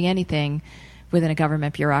like changing anything within a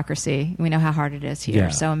government bureaucracy, we know how hard it is here. Yeah.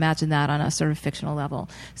 So imagine that on a sort of fictional level.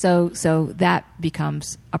 So that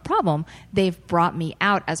becomes a problem. They've brought me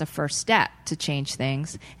out as a first step to change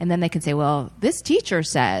things, and then they can say, well, this teacher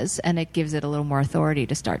says, and it gives it a little more authority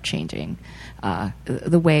to start changing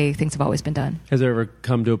the way things have always been done. Has there ever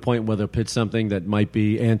come to a point where they'll pitch something that might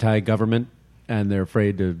be anti-government and they're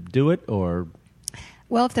afraid to do it, or...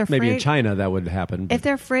 Well, if they're maybe afraid, in China that would happen. If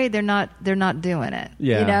they're afraid, they're not doing it.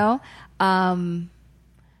 Yeah.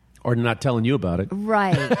 Or not telling you about it.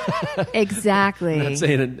 Right. Exactly. Not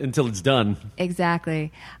saying it until it's done.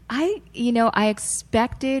 Exactly. I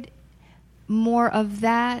expected more of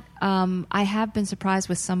that. I have been surprised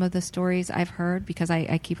with some of the stories I've heard because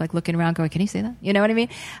I keep like looking around going, can you say that? You know what I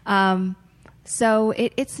mean? So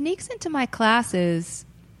it sneaks into my classes,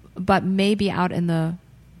 but maybe out in the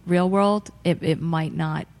real world, it might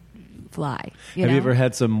not fly. Have you ever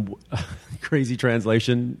had some crazy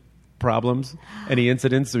translation problems? Any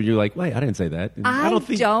incidents where you're like, wait, I didn't say that? I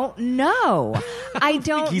don't know. I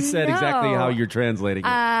don't think he said know. Exactly how you're translating it.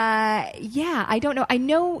 I don't know. I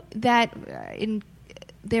know that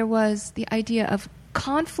there was the idea of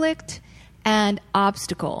conflict and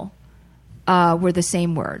obstacle were the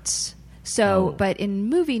same words. So, but in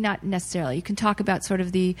movie, not necessarily. You can talk about sort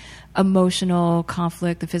of the emotional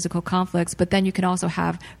conflict, the physical conflicts, but then you can also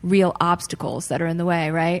have real obstacles that are in the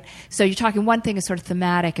way, right? So you're talking one thing is sort of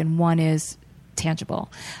thematic and one is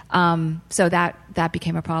tangible. So that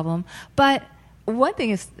became a problem. But one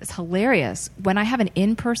thing is hilarious. When I have an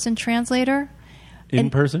in-person translator... In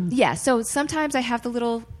person? Yeah. So sometimes I have the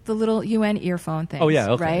little UN earphone things. Oh,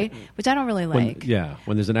 yeah. Okay. Right? Which I don't really like.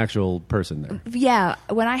 When there's an actual person there. Yeah.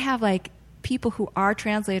 When I have like people who are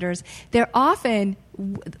translators, they're often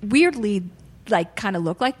weirdly like kind of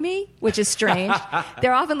look like me, which is strange.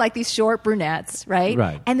 They're often like these short brunettes, right?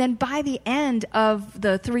 Right. And then by the end of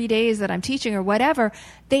the 3 days that I'm teaching or whatever,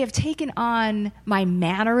 they have taken on my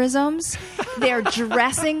mannerisms. They're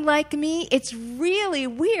dressing like me. It's really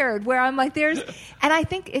weird where I'm like, and I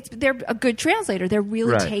think they're a good translator. They're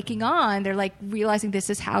really taking on, they're like realizing this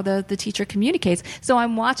is how the teacher communicates. So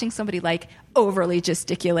I'm watching somebody like overly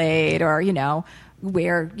gesticulate or,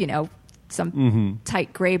 wear, some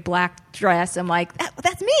tight gray black dress. I'm like,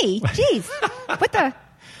 that's me. Jeez. What the?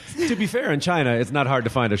 To be fair, in China, it's not hard to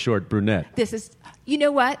find a short brunette. You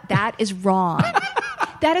know what? That is wrong.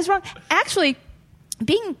 That is wrong. Actually,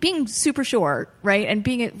 being super short, right? And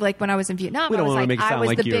being like when I was in Vietnam, I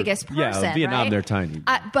was the biggest person. Yeah, Vietnam, right? They're tiny.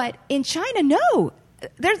 But in China, no.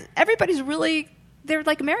 Everybody's really, they're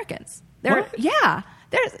like Americans. Yeah.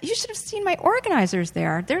 You should have seen my organizers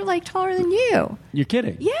there. They're like taller than you. You're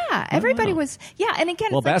kidding? Yeah. Everybody was. Yeah. And again,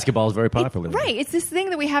 well, basketball is very popular. Right. It's this thing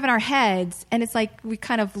that we have in our heads, and it's like we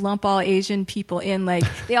kind of lump all Asian people in like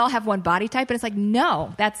they all have one body type, but it's like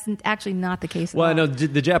no, that's actually not the case. Well, I know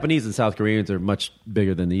the Japanese and South Koreans are much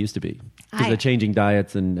bigger than they used to be because they're changing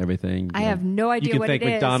diets and everything. I have no idea what it is. You can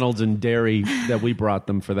thank McDonald's and dairy that we brought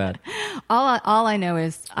them for that. All I know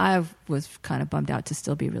is I was kind of bummed out to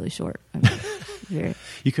still be really short.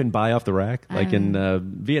 You couldn't buy off the rack like in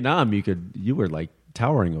Vietnam. You were like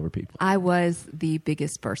towering over people. I was the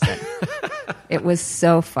biggest person. It was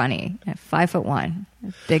so funny. At 5'1",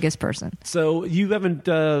 biggest person. So you haven't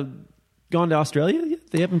gone to Australia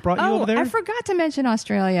yet? They haven't brought you over there? I forgot to mention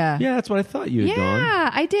Australia. Yeah, that's what I thought you had gone.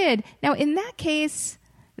 Yeah, I did. Now in that case,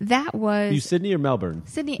 that was... You Sydney or Melbourne?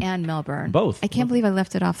 Sydney and Melbourne. Both. I can't believe I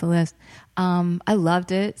left it off the list. I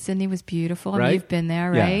loved it. Sydney was beautiful. Right? I mean, you've been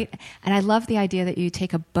there, right? Yeah. And I love the idea that you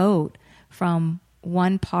take a boat from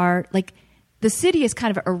one part. Like, the city is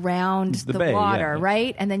kind of around The the bay, water, yeah.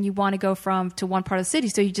 right? And then you want to go to one part of the city,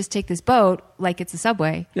 so you just take this boat like it's a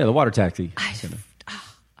subway. Yeah, the water taxi. I was like,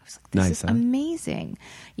 this Nice, is huh? amazing.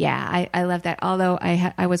 Yeah, I love that. Although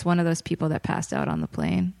I was one of those people that passed out on the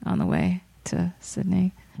plane on the way to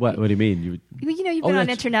Sydney. What do you mean? You know, you've Oh, been on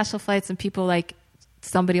that's- international flights and people like,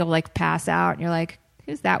 somebody will like pass out and you're like,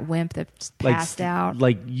 who's that wimp that just passed out?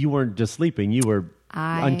 Like you weren't just sleeping; you were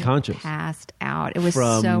I unconscious passed out. It was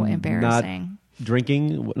from so embarrassing. Not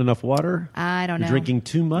drinking enough water. I don't You're know. Drinking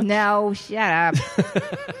too much. No, shut up.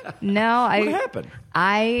 No, What happened?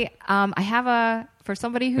 I have for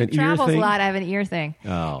somebody who An ear travels a thing? lot, I have an ear thing.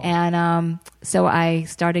 Oh. And so I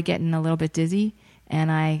started getting a little bit dizzy,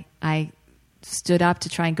 and I stood up to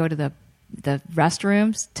try and go to the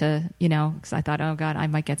restrooms to, because I thought, oh God, I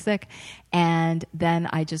might get sick. And then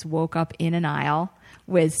I just woke up in an aisle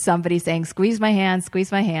with somebody saying, squeeze my hand,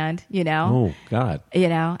 Oh God!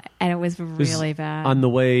 and it was This really is bad. On the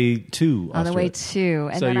way to On the way Australia. to,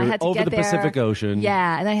 and So then I you're had to over get the there. Pacific Ocean.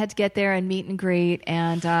 Yeah, and I had to get there and meet and greet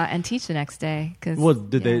and teach the next day. Cause, Well,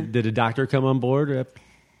 did yeah. did a doctor come on board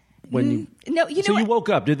when you? No, you know So you what? woke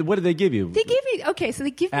up. What did they give you? They give me so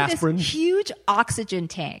they give me Aspirin? this huge oxygen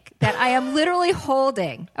tank that I am literally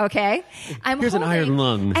holding. Okay, Here's an iron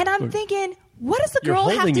lung. and I'm thinking, what does the You're girl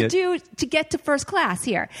have holding to it. do to get to first class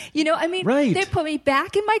here? Right. They put me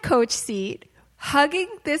back in my coach seat, hugging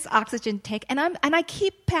this oxygen tank, and I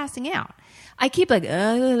keep passing out. I keep like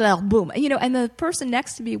boom, and the person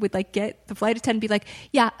next to me would like get the flight attendant, be like,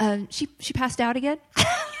 yeah, she passed out again.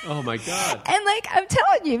 Oh my God! And like I'm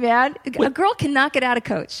telling you, man, a girl cannot get out of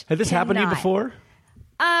coach. Had this happened to you Cannot. before?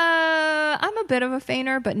 I'm a bit of a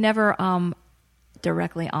fainter, but never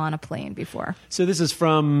directly on a plane before. So this is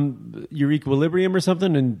from your equilibrium or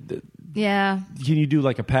something, and Yeah, can you do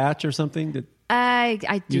like a patch or something? That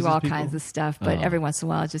I do Uses all people? kinds of stuff, but Oh. every once in a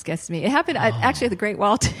while it just gets to me. It happened actually at the Great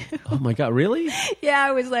Wall too. oh my God! Really? Yeah,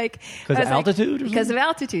 I was like 'Cause I of was like- altitude or because of something?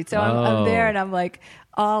 altitude. So Oh. I'm there and I'm like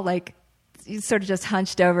all like sort of just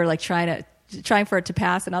hunched over, like trying for it to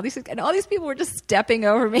pass, and all these people were just stepping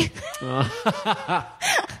over me.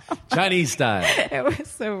 Chinese style. It was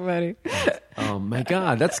so funny. Oh my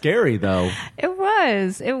God! That's scary though. It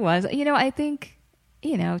was. I think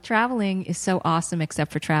traveling is so awesome,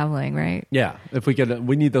 except for traveling, right? Yeah, if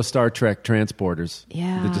we need those Star Trek transporters.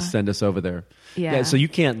 Yeah. that just send us over there. Yeah. So you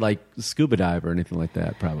can't like scuba dive or anything like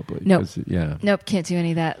that, probably. Nope. 'Cause, Yeah. Nope, can't do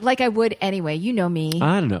any of that. Like I would anyway. You know me.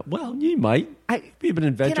 I don't know. Well, you might. You've been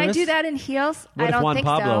adventurous. Can I do that in heels? What I if don't Juan think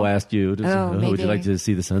Pablo so. asked you, Oh, would you maybe. like to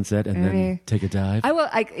see the sunset and then Maybe. take a dive? I will.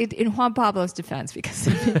 In Juan Pablo's defense, because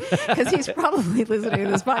he's probably listening to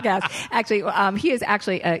this podcast. Actually, he is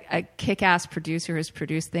actually a kick-ass producer who's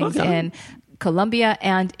produced things Okay. in Colombia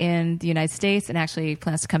and in the United States, and actually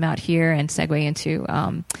plans to come out here and segue into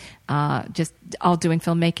just all doing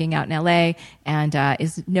filmmaking out in LA, and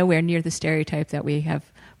is nowhere near the stereotype that we have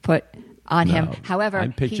put on him. No. However,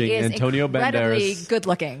 I'm pitching he is Antonio incredibly Banderas. good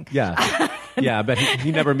looking. Yeah. Yeah, but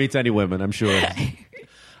he never meets any women, I'm sure.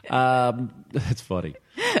 That's funny.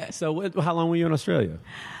 So how long were you in Australia?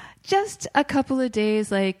 Just a couple of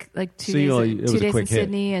days, like 2 So you days, only- it was 2 a days in quick hit.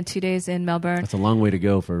 Sydney and 2 days in Melbourne. That's a long way to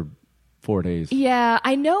go for 4 days. Yeah,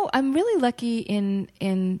 I know. I'm really lucky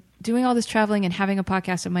in doing all this traveling and having a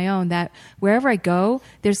podcast of my own, that wherever I go,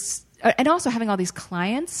 there's, and also having all these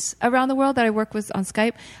clients around the world that I work with on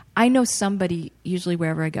Skype, I know somebody usually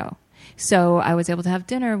wherever I go. So I was able to have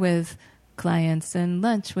dinner with clients and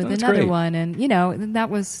lunch with That's another great. one, and that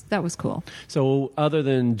was cool. So other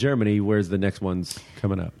than Germany, where's the next ones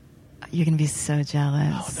coming up? You're gonna be so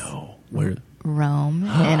jealous. No. Where? Rome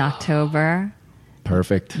in October.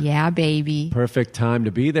 Perfect. Yeah, baby. Perfect time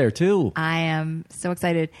to be there too. I am so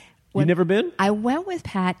excited. You never been? I went with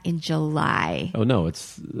Pat in July. Oh no,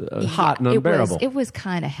 it's hot and It unbearable. was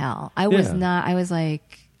kind of hell. I was Yeah. not. I was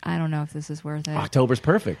like, I don't know if this is worth it. October's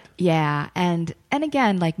perfect. Yeah, and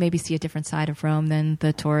again, like maybe see a different side of Rome than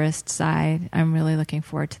the tourist side. I'm really looking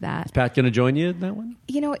forward to that. Is Pat going to join you in that one?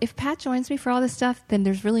 If Pat joins me for all this stuff, then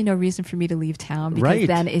there's really no reason for me to leave town, because Right.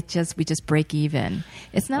 then we just break even.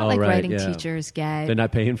 It's not Oh, like right, writing yeah. teachers get. They're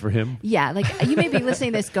not paying for him. Yeah, like you may be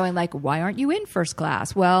listening to this going like, why aren't you in first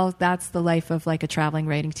class? Well, that's the life of like a traveling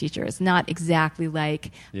writing teacher. It's not exactly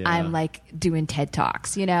like Yeah. I'm like doing TED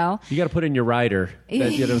Talks, You got to put in your rider.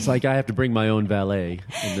 That, it's like I have to bring my own valet,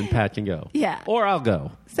 and then Pat can go. Yeah. Or I'll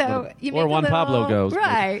go. So you make or a Juan little, Pablo goes.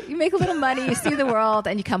 right? You make a little money, you see the world,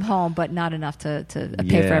 and you come home, but not enough to pay for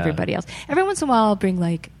Yeah. everybody else. Every once in a while, I'll bring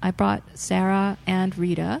I brought Sarah and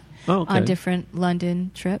Rita Oh, okay. on different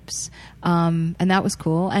London trips, and that was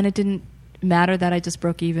cool. And it didn't matter that I just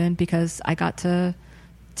broke even, because I got to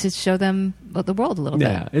to show them the world a little bit.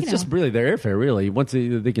 Yeah, it's just really their airfare. Really, once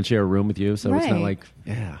they can share a room with you, so it's not Right.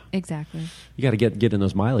 like Exactly. You got to get in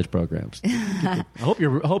those mileage programs. I hope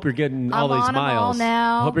you're getting all I'm these on 'em all miles.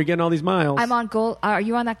 now. I hope you're getting all these miles. I'm on gold. Are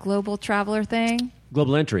you on that global traveler thing?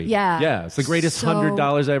 Global Entry. Yeah. It's the greatest So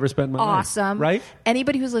 $100 I ever spent in my life. Awesome. Right?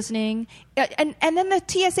 Anybody who's listening, and then the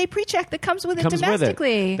TSA pre-check that comes with it Comes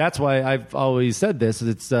domestically. with it. That's why I've always said this.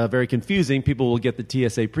 It's very confusing. People will get the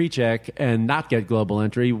TSA pre-check and not get Global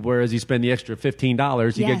Entry, whereas you spend the extra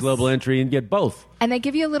 $15, you get Yes. Global Entry and get both. And they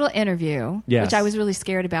give you a little interview, Yes. which I was really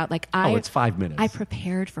scared about. Like it's 5 minutes. I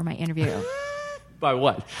prepared for my interview. By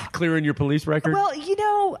what? Clearing your police record? Well, you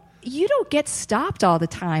don't get stopped all the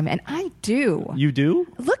time, and I do. You do?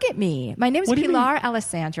 Look at me. My name is What do you Pilar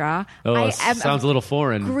Alessandra. Oh, I it am sounds a little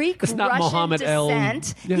foreign. Greek, It's not Russian Mohammed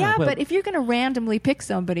descent. Yeah, but if you're going to randomly pick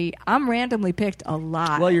somebody, I'm randomly picked a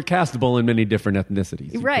lot. Well, you're castable in many different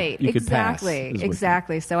ethnicities. right. You could pass, exactly. is what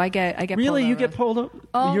Exactly. So I get Really? pulled You over. get pulled up?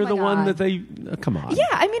 Oh, You're my the one God. that they... come on. Yeah,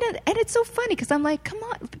 I mean, and it's so funny because I'm like, come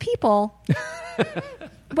on, people.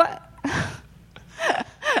 What?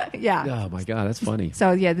 Yeah. Oh, my God. That's funny.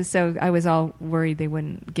 So so I was all worried they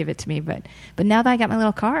wouldn't give it to me, but now that I got my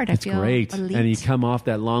little card, I It's feel great. elite. And you come off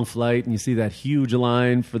that long flight and you see that huge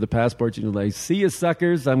line for the passports. You're like, see you,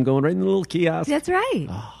 suckers. I'm going right in the little kiosk. That's right.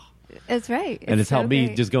 That's right. And it's so helped me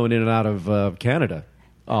great. just going in and out of Canada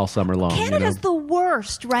all summer long. Canada's you know? the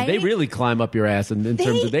worst, right? They really climb up your ass in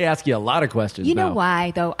terms of... They ask you a lot of questions You know now.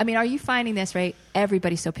 why, though? I mean, are you finding this, right?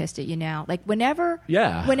 Everybody's so pissed at you now. Like, whenever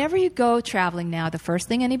you go traveling now, the first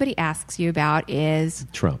thing anybody asks you about is...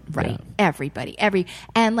 Trump. Right. Yeah. Everybody.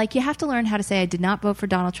 And, like, you have to learn how to say, I did not vote for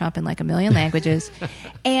Donald Trump in, like, a million languages.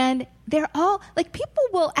 And they're all... Like, people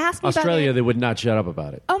will ask me Australia, about... they would not shut up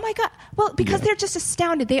about it. Oh, my God. Well, because they're just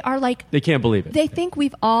astounded. They are, like... They can't believe it. They think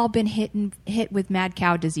we've all been hit with mad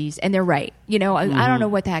cow disease, and they're right. You know, I don't know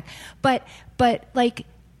what the heck, but like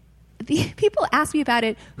the people ask me about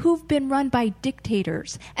it who've been run by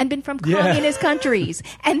dictators and been from communist countries,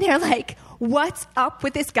 and they're like, "What's up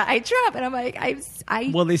with this guy Trump?" And I'm like,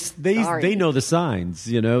 Well, they know the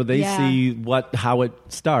signs. You know, they see how it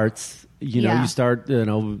starts. You know, you start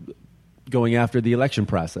going after the election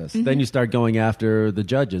process. Then you start going after the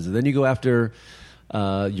judges. And then you go after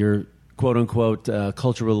your quote unquote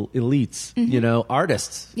cultural elites. You know,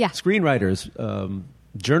 artists, screenwriters,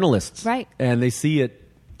 journalists, right? And they see it.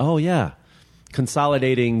 Oh yeah,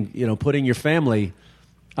 consolidating. You know, putting your family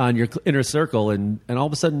on your inner circle, and all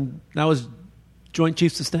of a sudden now as Joint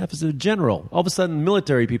Chiefs of Staff as a general, all of a sudden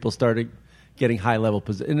military people started getting high level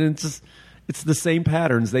positions, and it's the same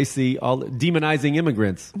patterns they see, all demonizing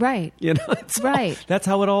immigrants. Right. You know, that's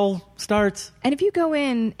how it all starts. And if you go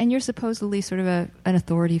in and you're supposedly sort of an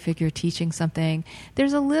authority figure teaching something,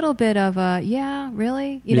 there's a little bit of a,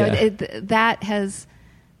 really? You know, that has,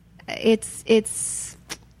 it's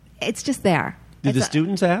just there. Did the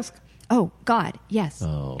students ask? Oh, God, yes.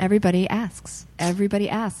 Oh. Everybody asks. And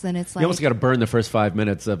it's like... You almost got to burn the first 5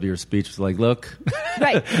 minutes of your speech. It's like, look.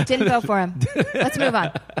 Right. Didn't vote for him. Let's move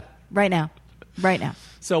on. Right now.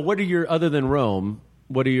 So what are other than Rome,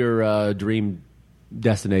 what are your dream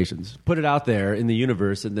destinations? Put it out there in the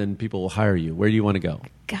universe, and then people will hire you. Where do you want to go?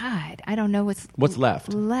 God, I don't know what's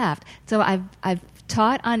left. So I've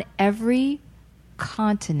taught on every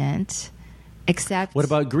continent except... What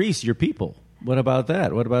about Greece, your people? What about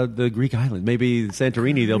that? What about the Greek island? Maybe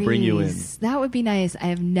Santorini, they'll bring you in. Greece. That would be nice. I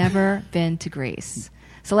have never been to Greece.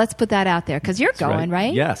 So let's put that out there, because you're going,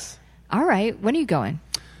 right? Yes. All right. When are you going?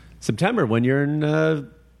 September, when you're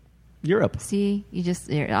in Europe. See,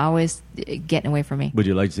 you're always getting away from me. Would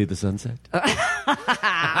you like to see the sunset? See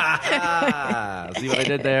what I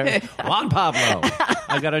did there? Juan Pablo.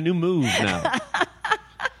 I got a new move now.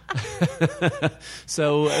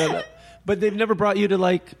 So, but they've never brought you to,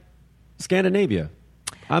 like, Scandinavia.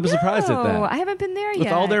 I'm surprised at that. I haven't been there yet. With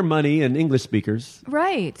all their money and English speakers.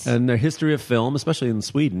 Right. And their history of film, especially in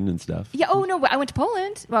Sweden and stuff. Yeah. Oh, no. I went to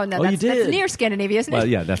Poland. Well, no, you did? That's near Scandinavia, isn't it? Well,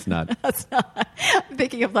 yeah, that's not. That's not. I'm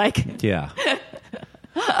thinking of like... Yeah.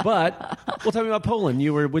 But, well, tell me about Poland.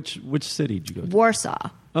 You were, which city did you go to? Warsaw.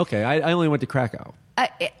 Okay. I only went to Krakow.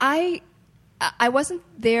 I wasn't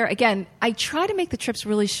there. Again, I try to make the trips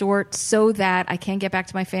really short so that I can get back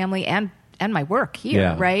to my family and my work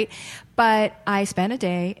here, right? But I spent a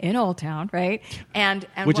day in Old Town, right? And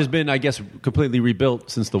which has been, I guess, completely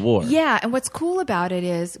rebuilt since the war. Yeah, and what's cool about it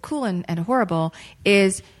is, cool and horrible,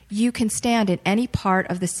 is you can stand in any part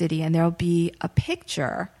of the city and there'll be a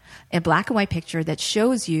picture, a black and white picture that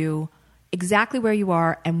shows you exactly where you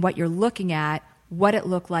are and what you're looking at, what it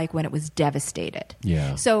looked like when it was devastated.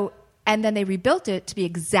 Yeah. So and then they rebuilt it to be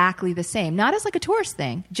exactly the same, not as like a tourist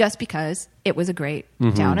thing, just because it was a great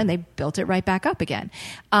town, and they built it right back up again.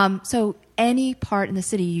 So any part in the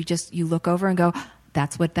city, you look over and go,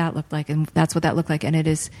 that's what that looked like, and that's what that looked like, and it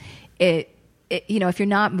is, if you're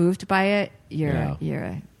not moved by it, you're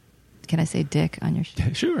a, can I say dick on your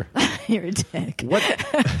show? Sure. You're a dick.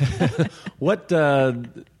 What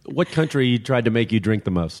country tried to make you drink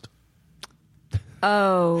the most?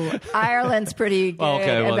 Oh, Ireland's pretty good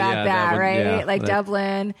about that, right? Yeah, like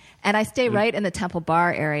Dublin. And I stay right in the Temple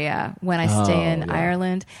Bar area when I stay in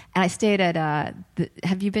Ireland. And I stayed at,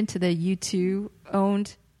 have you been to the U2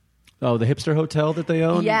 owned? Oh, the hipster hotel that they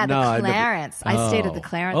own? Yeah, no, the Clarence. I stayed at the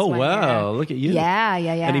Clarence. Oh, one wow. year. Look at you. Yeah.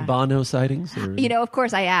 Any Bono sightings? Or? Of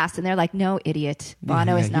course I asked, and they're like, no, idiot.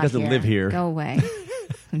 Bono is not here. He doesn't live here. Go away.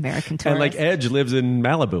 American tourist. And like Edge lives in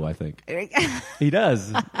Malibu, I think. He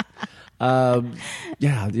does.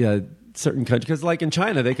 Certain countries. Because like in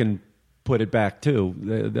China, they can put it back too.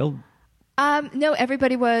 They'll. No,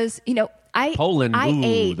 everybody was, Poland, I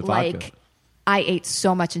ate the vodka. I ate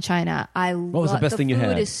so much in China. What was the best thing you had?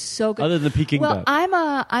 The food is so good. Other than the Peking duck?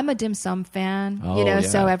 I'm a dim sum fan.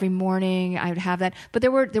 So every morning I would have that. But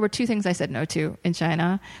there were two things I said no to in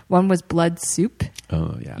China. One was blood soup.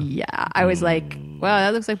 Oh yeah. Yeah, I was like, wow,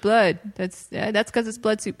 that looks like blood. That's because it's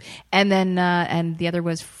blood soup. And then and the other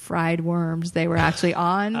was fried worms. They were actually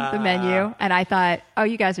on the menu, and I thought, oh,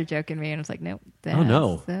 you guys are joking me. And I was like, nope.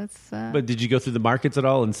 But did you go through the markets at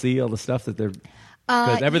all and see all the stuff that they're?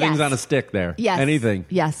 Because everything's yes. on a stick there. Yes. Anything.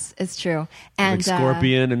 Yes, it's true. And like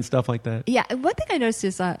scorpion and stuff like that. Yeah. One thing I noticed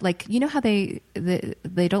is like, how they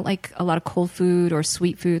don't like a lot of cold food or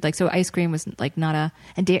sweet food. Like, so ice cream was like not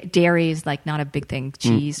and dairy is like not a big thing.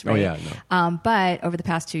 Cheese, right? Oh, yeah. No. But over the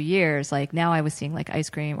past 2 years, like now I was seeing like ice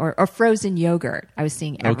cream or frozen yogurt. I was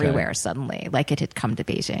seeing everywhere suddenly. Like it had come to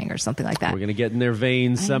Beijing or something like that. We're going to get in their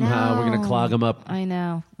veins somehow. We're going to clog them up. I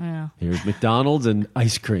know. Here's McDonald's and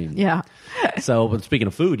ice cream. Yeah. So, but speaking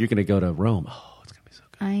of food, you're going to go to Rome. Oh, it's going to be so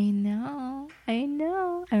good. I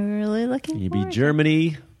know. I'm really looking You'd forward be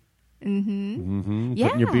Germany. Mm-hmm.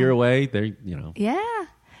 Putting your beer away. There, Yeah.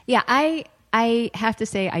 Yeah. I have to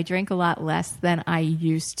say I drink a lot less than I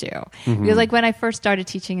used to. Because like when I first started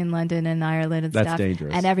teaching in London and Ireland and That's stuff.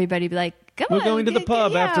 dangerous. And everybody be like, come on. We're going to the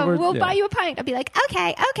pub afterwards. We'll buy you a pint. I'd be like,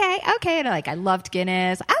 okay. And I loved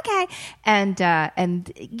Guinness. Okay.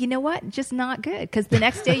 And you know what? Just not good. Because the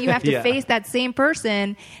next day you have to face that same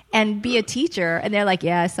person and be a teacher. And they're like,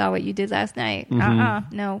 yeah, I saw what you did last night.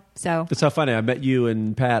 No. So it's so funny. I met you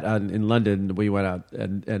and Pat in London. We went out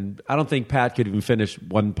and I don't think Pat could even finish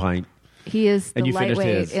one pint. He is and the you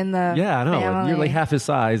lightweight in the I know. family. You're like half his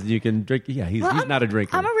size. You can drink. Yeah, he's not a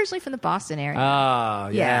drinker. I'm originally from the Boston area. Oh,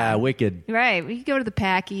 yeah, wicked. Right. You go to the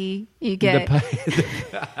Packy. You get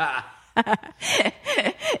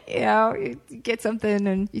you get something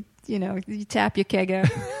and you tap your keg out.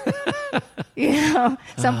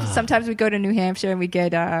 Sometimes we go to New Hampshire and we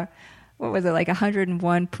get what was it, like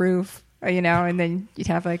 101 proof. And then you'd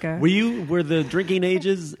have like a. Were the drinking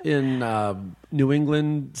ages in New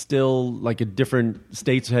England still like a different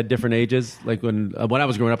states had different ages? Like when I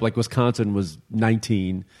was growing up, like Wisconsin was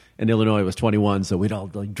 19 and Illinois was 21, so we'd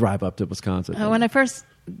all like drive up to Wisconsin. When I first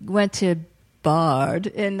went to Bard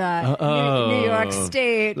in New York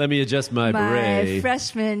State. Let me adjust my beret. My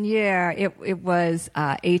freshman year, it was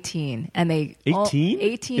 18, and they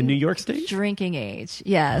 18 in New York State drinking age.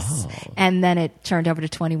 Yes, and then it turned over to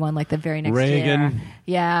 21 like the very next Reagan.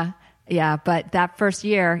 year. Yeah, but that first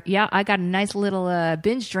year, I got a nice little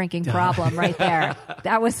binge drinking problem right there.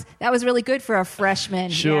 That was really good for a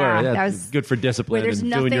freshman. Sure, that was good for discipline where there's and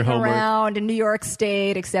nothing doing your homework around in New York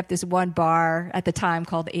State except this one bar at the time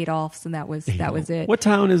called Adolph's, and that was it. What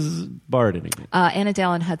town is Bard in again?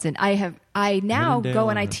 Annandale and Hudson. I now go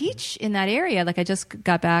and I teach in that area. Like I just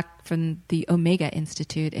got back from the Omega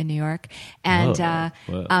Institute in New York, and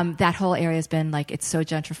that whole area has been like, it's so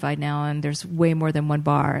gentrified now, and there's way more than one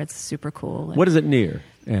bar. It's super cool. What is it near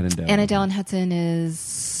Annandale? Annandale and Hudson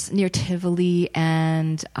is near Tivoli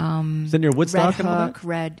and is it near Woodstock Red and all Hook,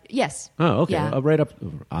 that? Yes. Oh, okay. Yeah. Right up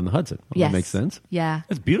on the Hudson. Well, yes. That makes sense. Yeah.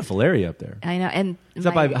 It's a beautiful area up there. I know. And is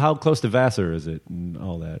that by how close to Vassar is it and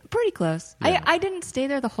all that? Pretty close. Yeah. I didn't stay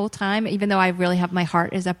there the whole time, even though I really have my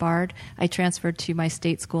heart is at Bard. I transferred to my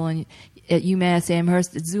state school at UMass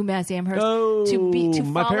Amherst, at ZooMass Amherst, to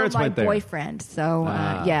my follow parents my went there. boyfriend. So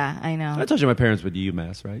yeah, I know. I told you my parents went to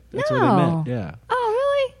UMass, right? That's where they met. Yeah.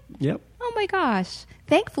 Oh, really? Yep. Oh my gosh!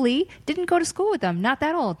 Thankfully, didn't go to school with them. Not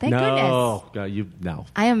that old. Thank goodness. No.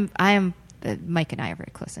 I am. Mike and I are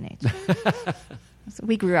very close in age. So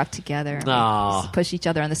we grew up together. We push each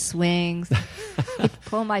other on the swings.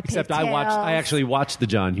 Pull my Except pigtails. I actually watched the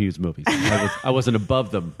John Hughes movies. I wasn't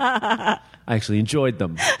above them. I actually enjoyed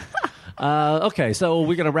them. Okay, so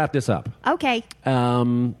we're going to wrap this up. Okay.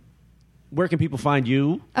 Where can people find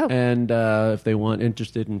you? Oh. And if they want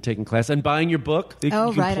interested in taking class and buying your book, you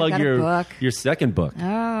Oh, can right, I've plug got a book. your second book.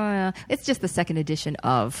 Oh, it's just the second edition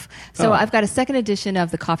of. So I've got a second edition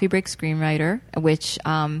of the Coffee Break Screenwriter, which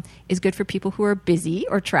is good for people who are busy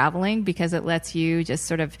or traveling because it lets you just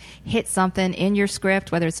sort of hit something in your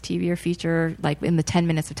script, whether it's TV or feature, like in the 10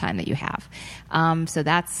 minutes of time that you have. So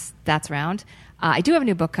that's around. I do have a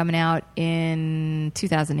new book coming out in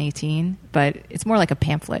 2018, but it's more like a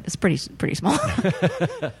pamphlet. It's pretty small.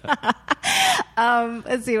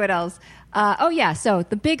 Let's see what else. So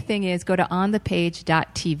the big thing is go to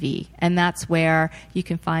onthepage.tv, and that's where you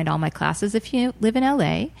can find all my classes if you live in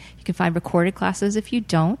LA. You can find recorded classes if you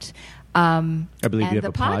don't. I believe and you have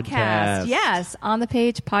a podcast. Yes, On the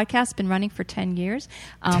Page podcast, been running for 10 years.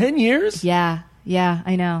 10 years? Yeah,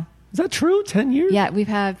 I know. Is that true? 10 years? Yeah, we've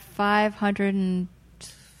had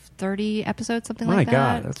 530 episodes, something like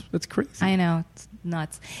that. My God, that's crazy. I know. It's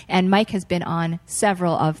nuts. And Mike has been on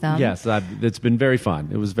several of them. Yes, it's been very fun.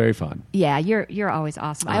 It was very fun. Yeah, you're always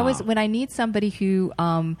awesome. I always, when I need somebody who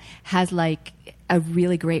has like a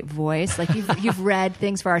really great voice, like you've read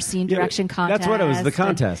things for our scene direction contest. That's what it was, the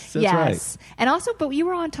contest. That's right. And also, but you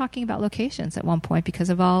were on talking about locations at one point because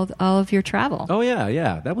of all of your travel. Oh,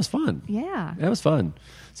 yeah. That was fun. Yeah. That was fun.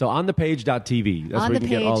 So onthepage.tv. That's where you can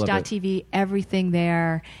get all of it. onthepage.tv, everything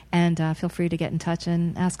there. And feel free to get in touch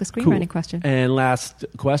and ask a screenwriting question. And last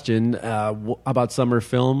question, about summer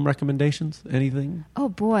film recommendations? Anything? Oh,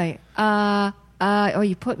 boy. You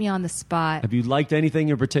put me on the spot. Have you liked anything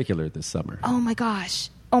in particular this summer? Oh, my gosh.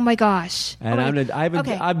 And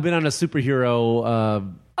I've been on a superhero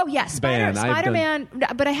ban. Spider-Man.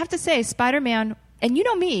 But I have to say, Spider-Man, and you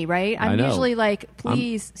know me, right? I'm usually like,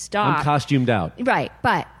 please stop. I'm costumed out. Right.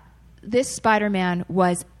 But this Spider-Man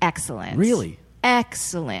was excellent. Really?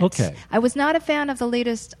 Excellent. Okay. I was not a fan of the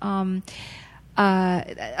latest Planet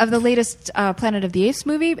of the Apes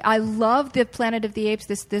movie. I love the Planet of the Apes.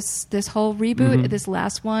 This whole reboot, this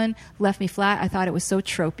last one left me flat. I thought it was so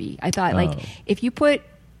tropey. I thought if you put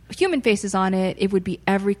human faces on it, it would be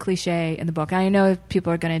every cliche in the book. And I know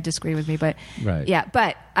people are going to disagree with me, but right. Yeah.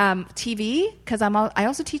 But TV, because I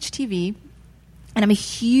also teach TV, and I'm a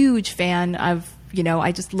huge fan of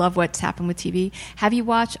I just love what's happened with TV. Have you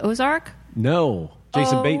watched Ozark? No.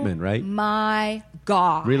 Jason Bateman, right? My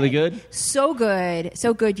God. Really good? So good.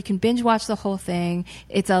 So good. You can binge watch the whole thing.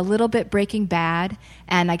 It's a little bit Breaking Bad,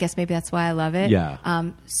 and I guess maybe that's why I love it. Yeah.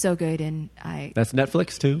 So good. And That's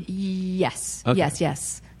Netflix too? Yes. Okay.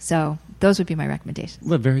 Yes. So those would be my recommendations.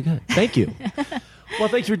 Well, very good. Thank you. Well,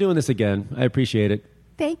 thanks for doing this again. I appreciate it.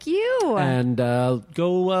 Thank you. And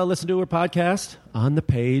go listen to her podcast, On the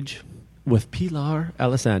Page, with Pilar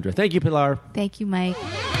Alessandra. Thank you, Pilar. Thank you, Mike.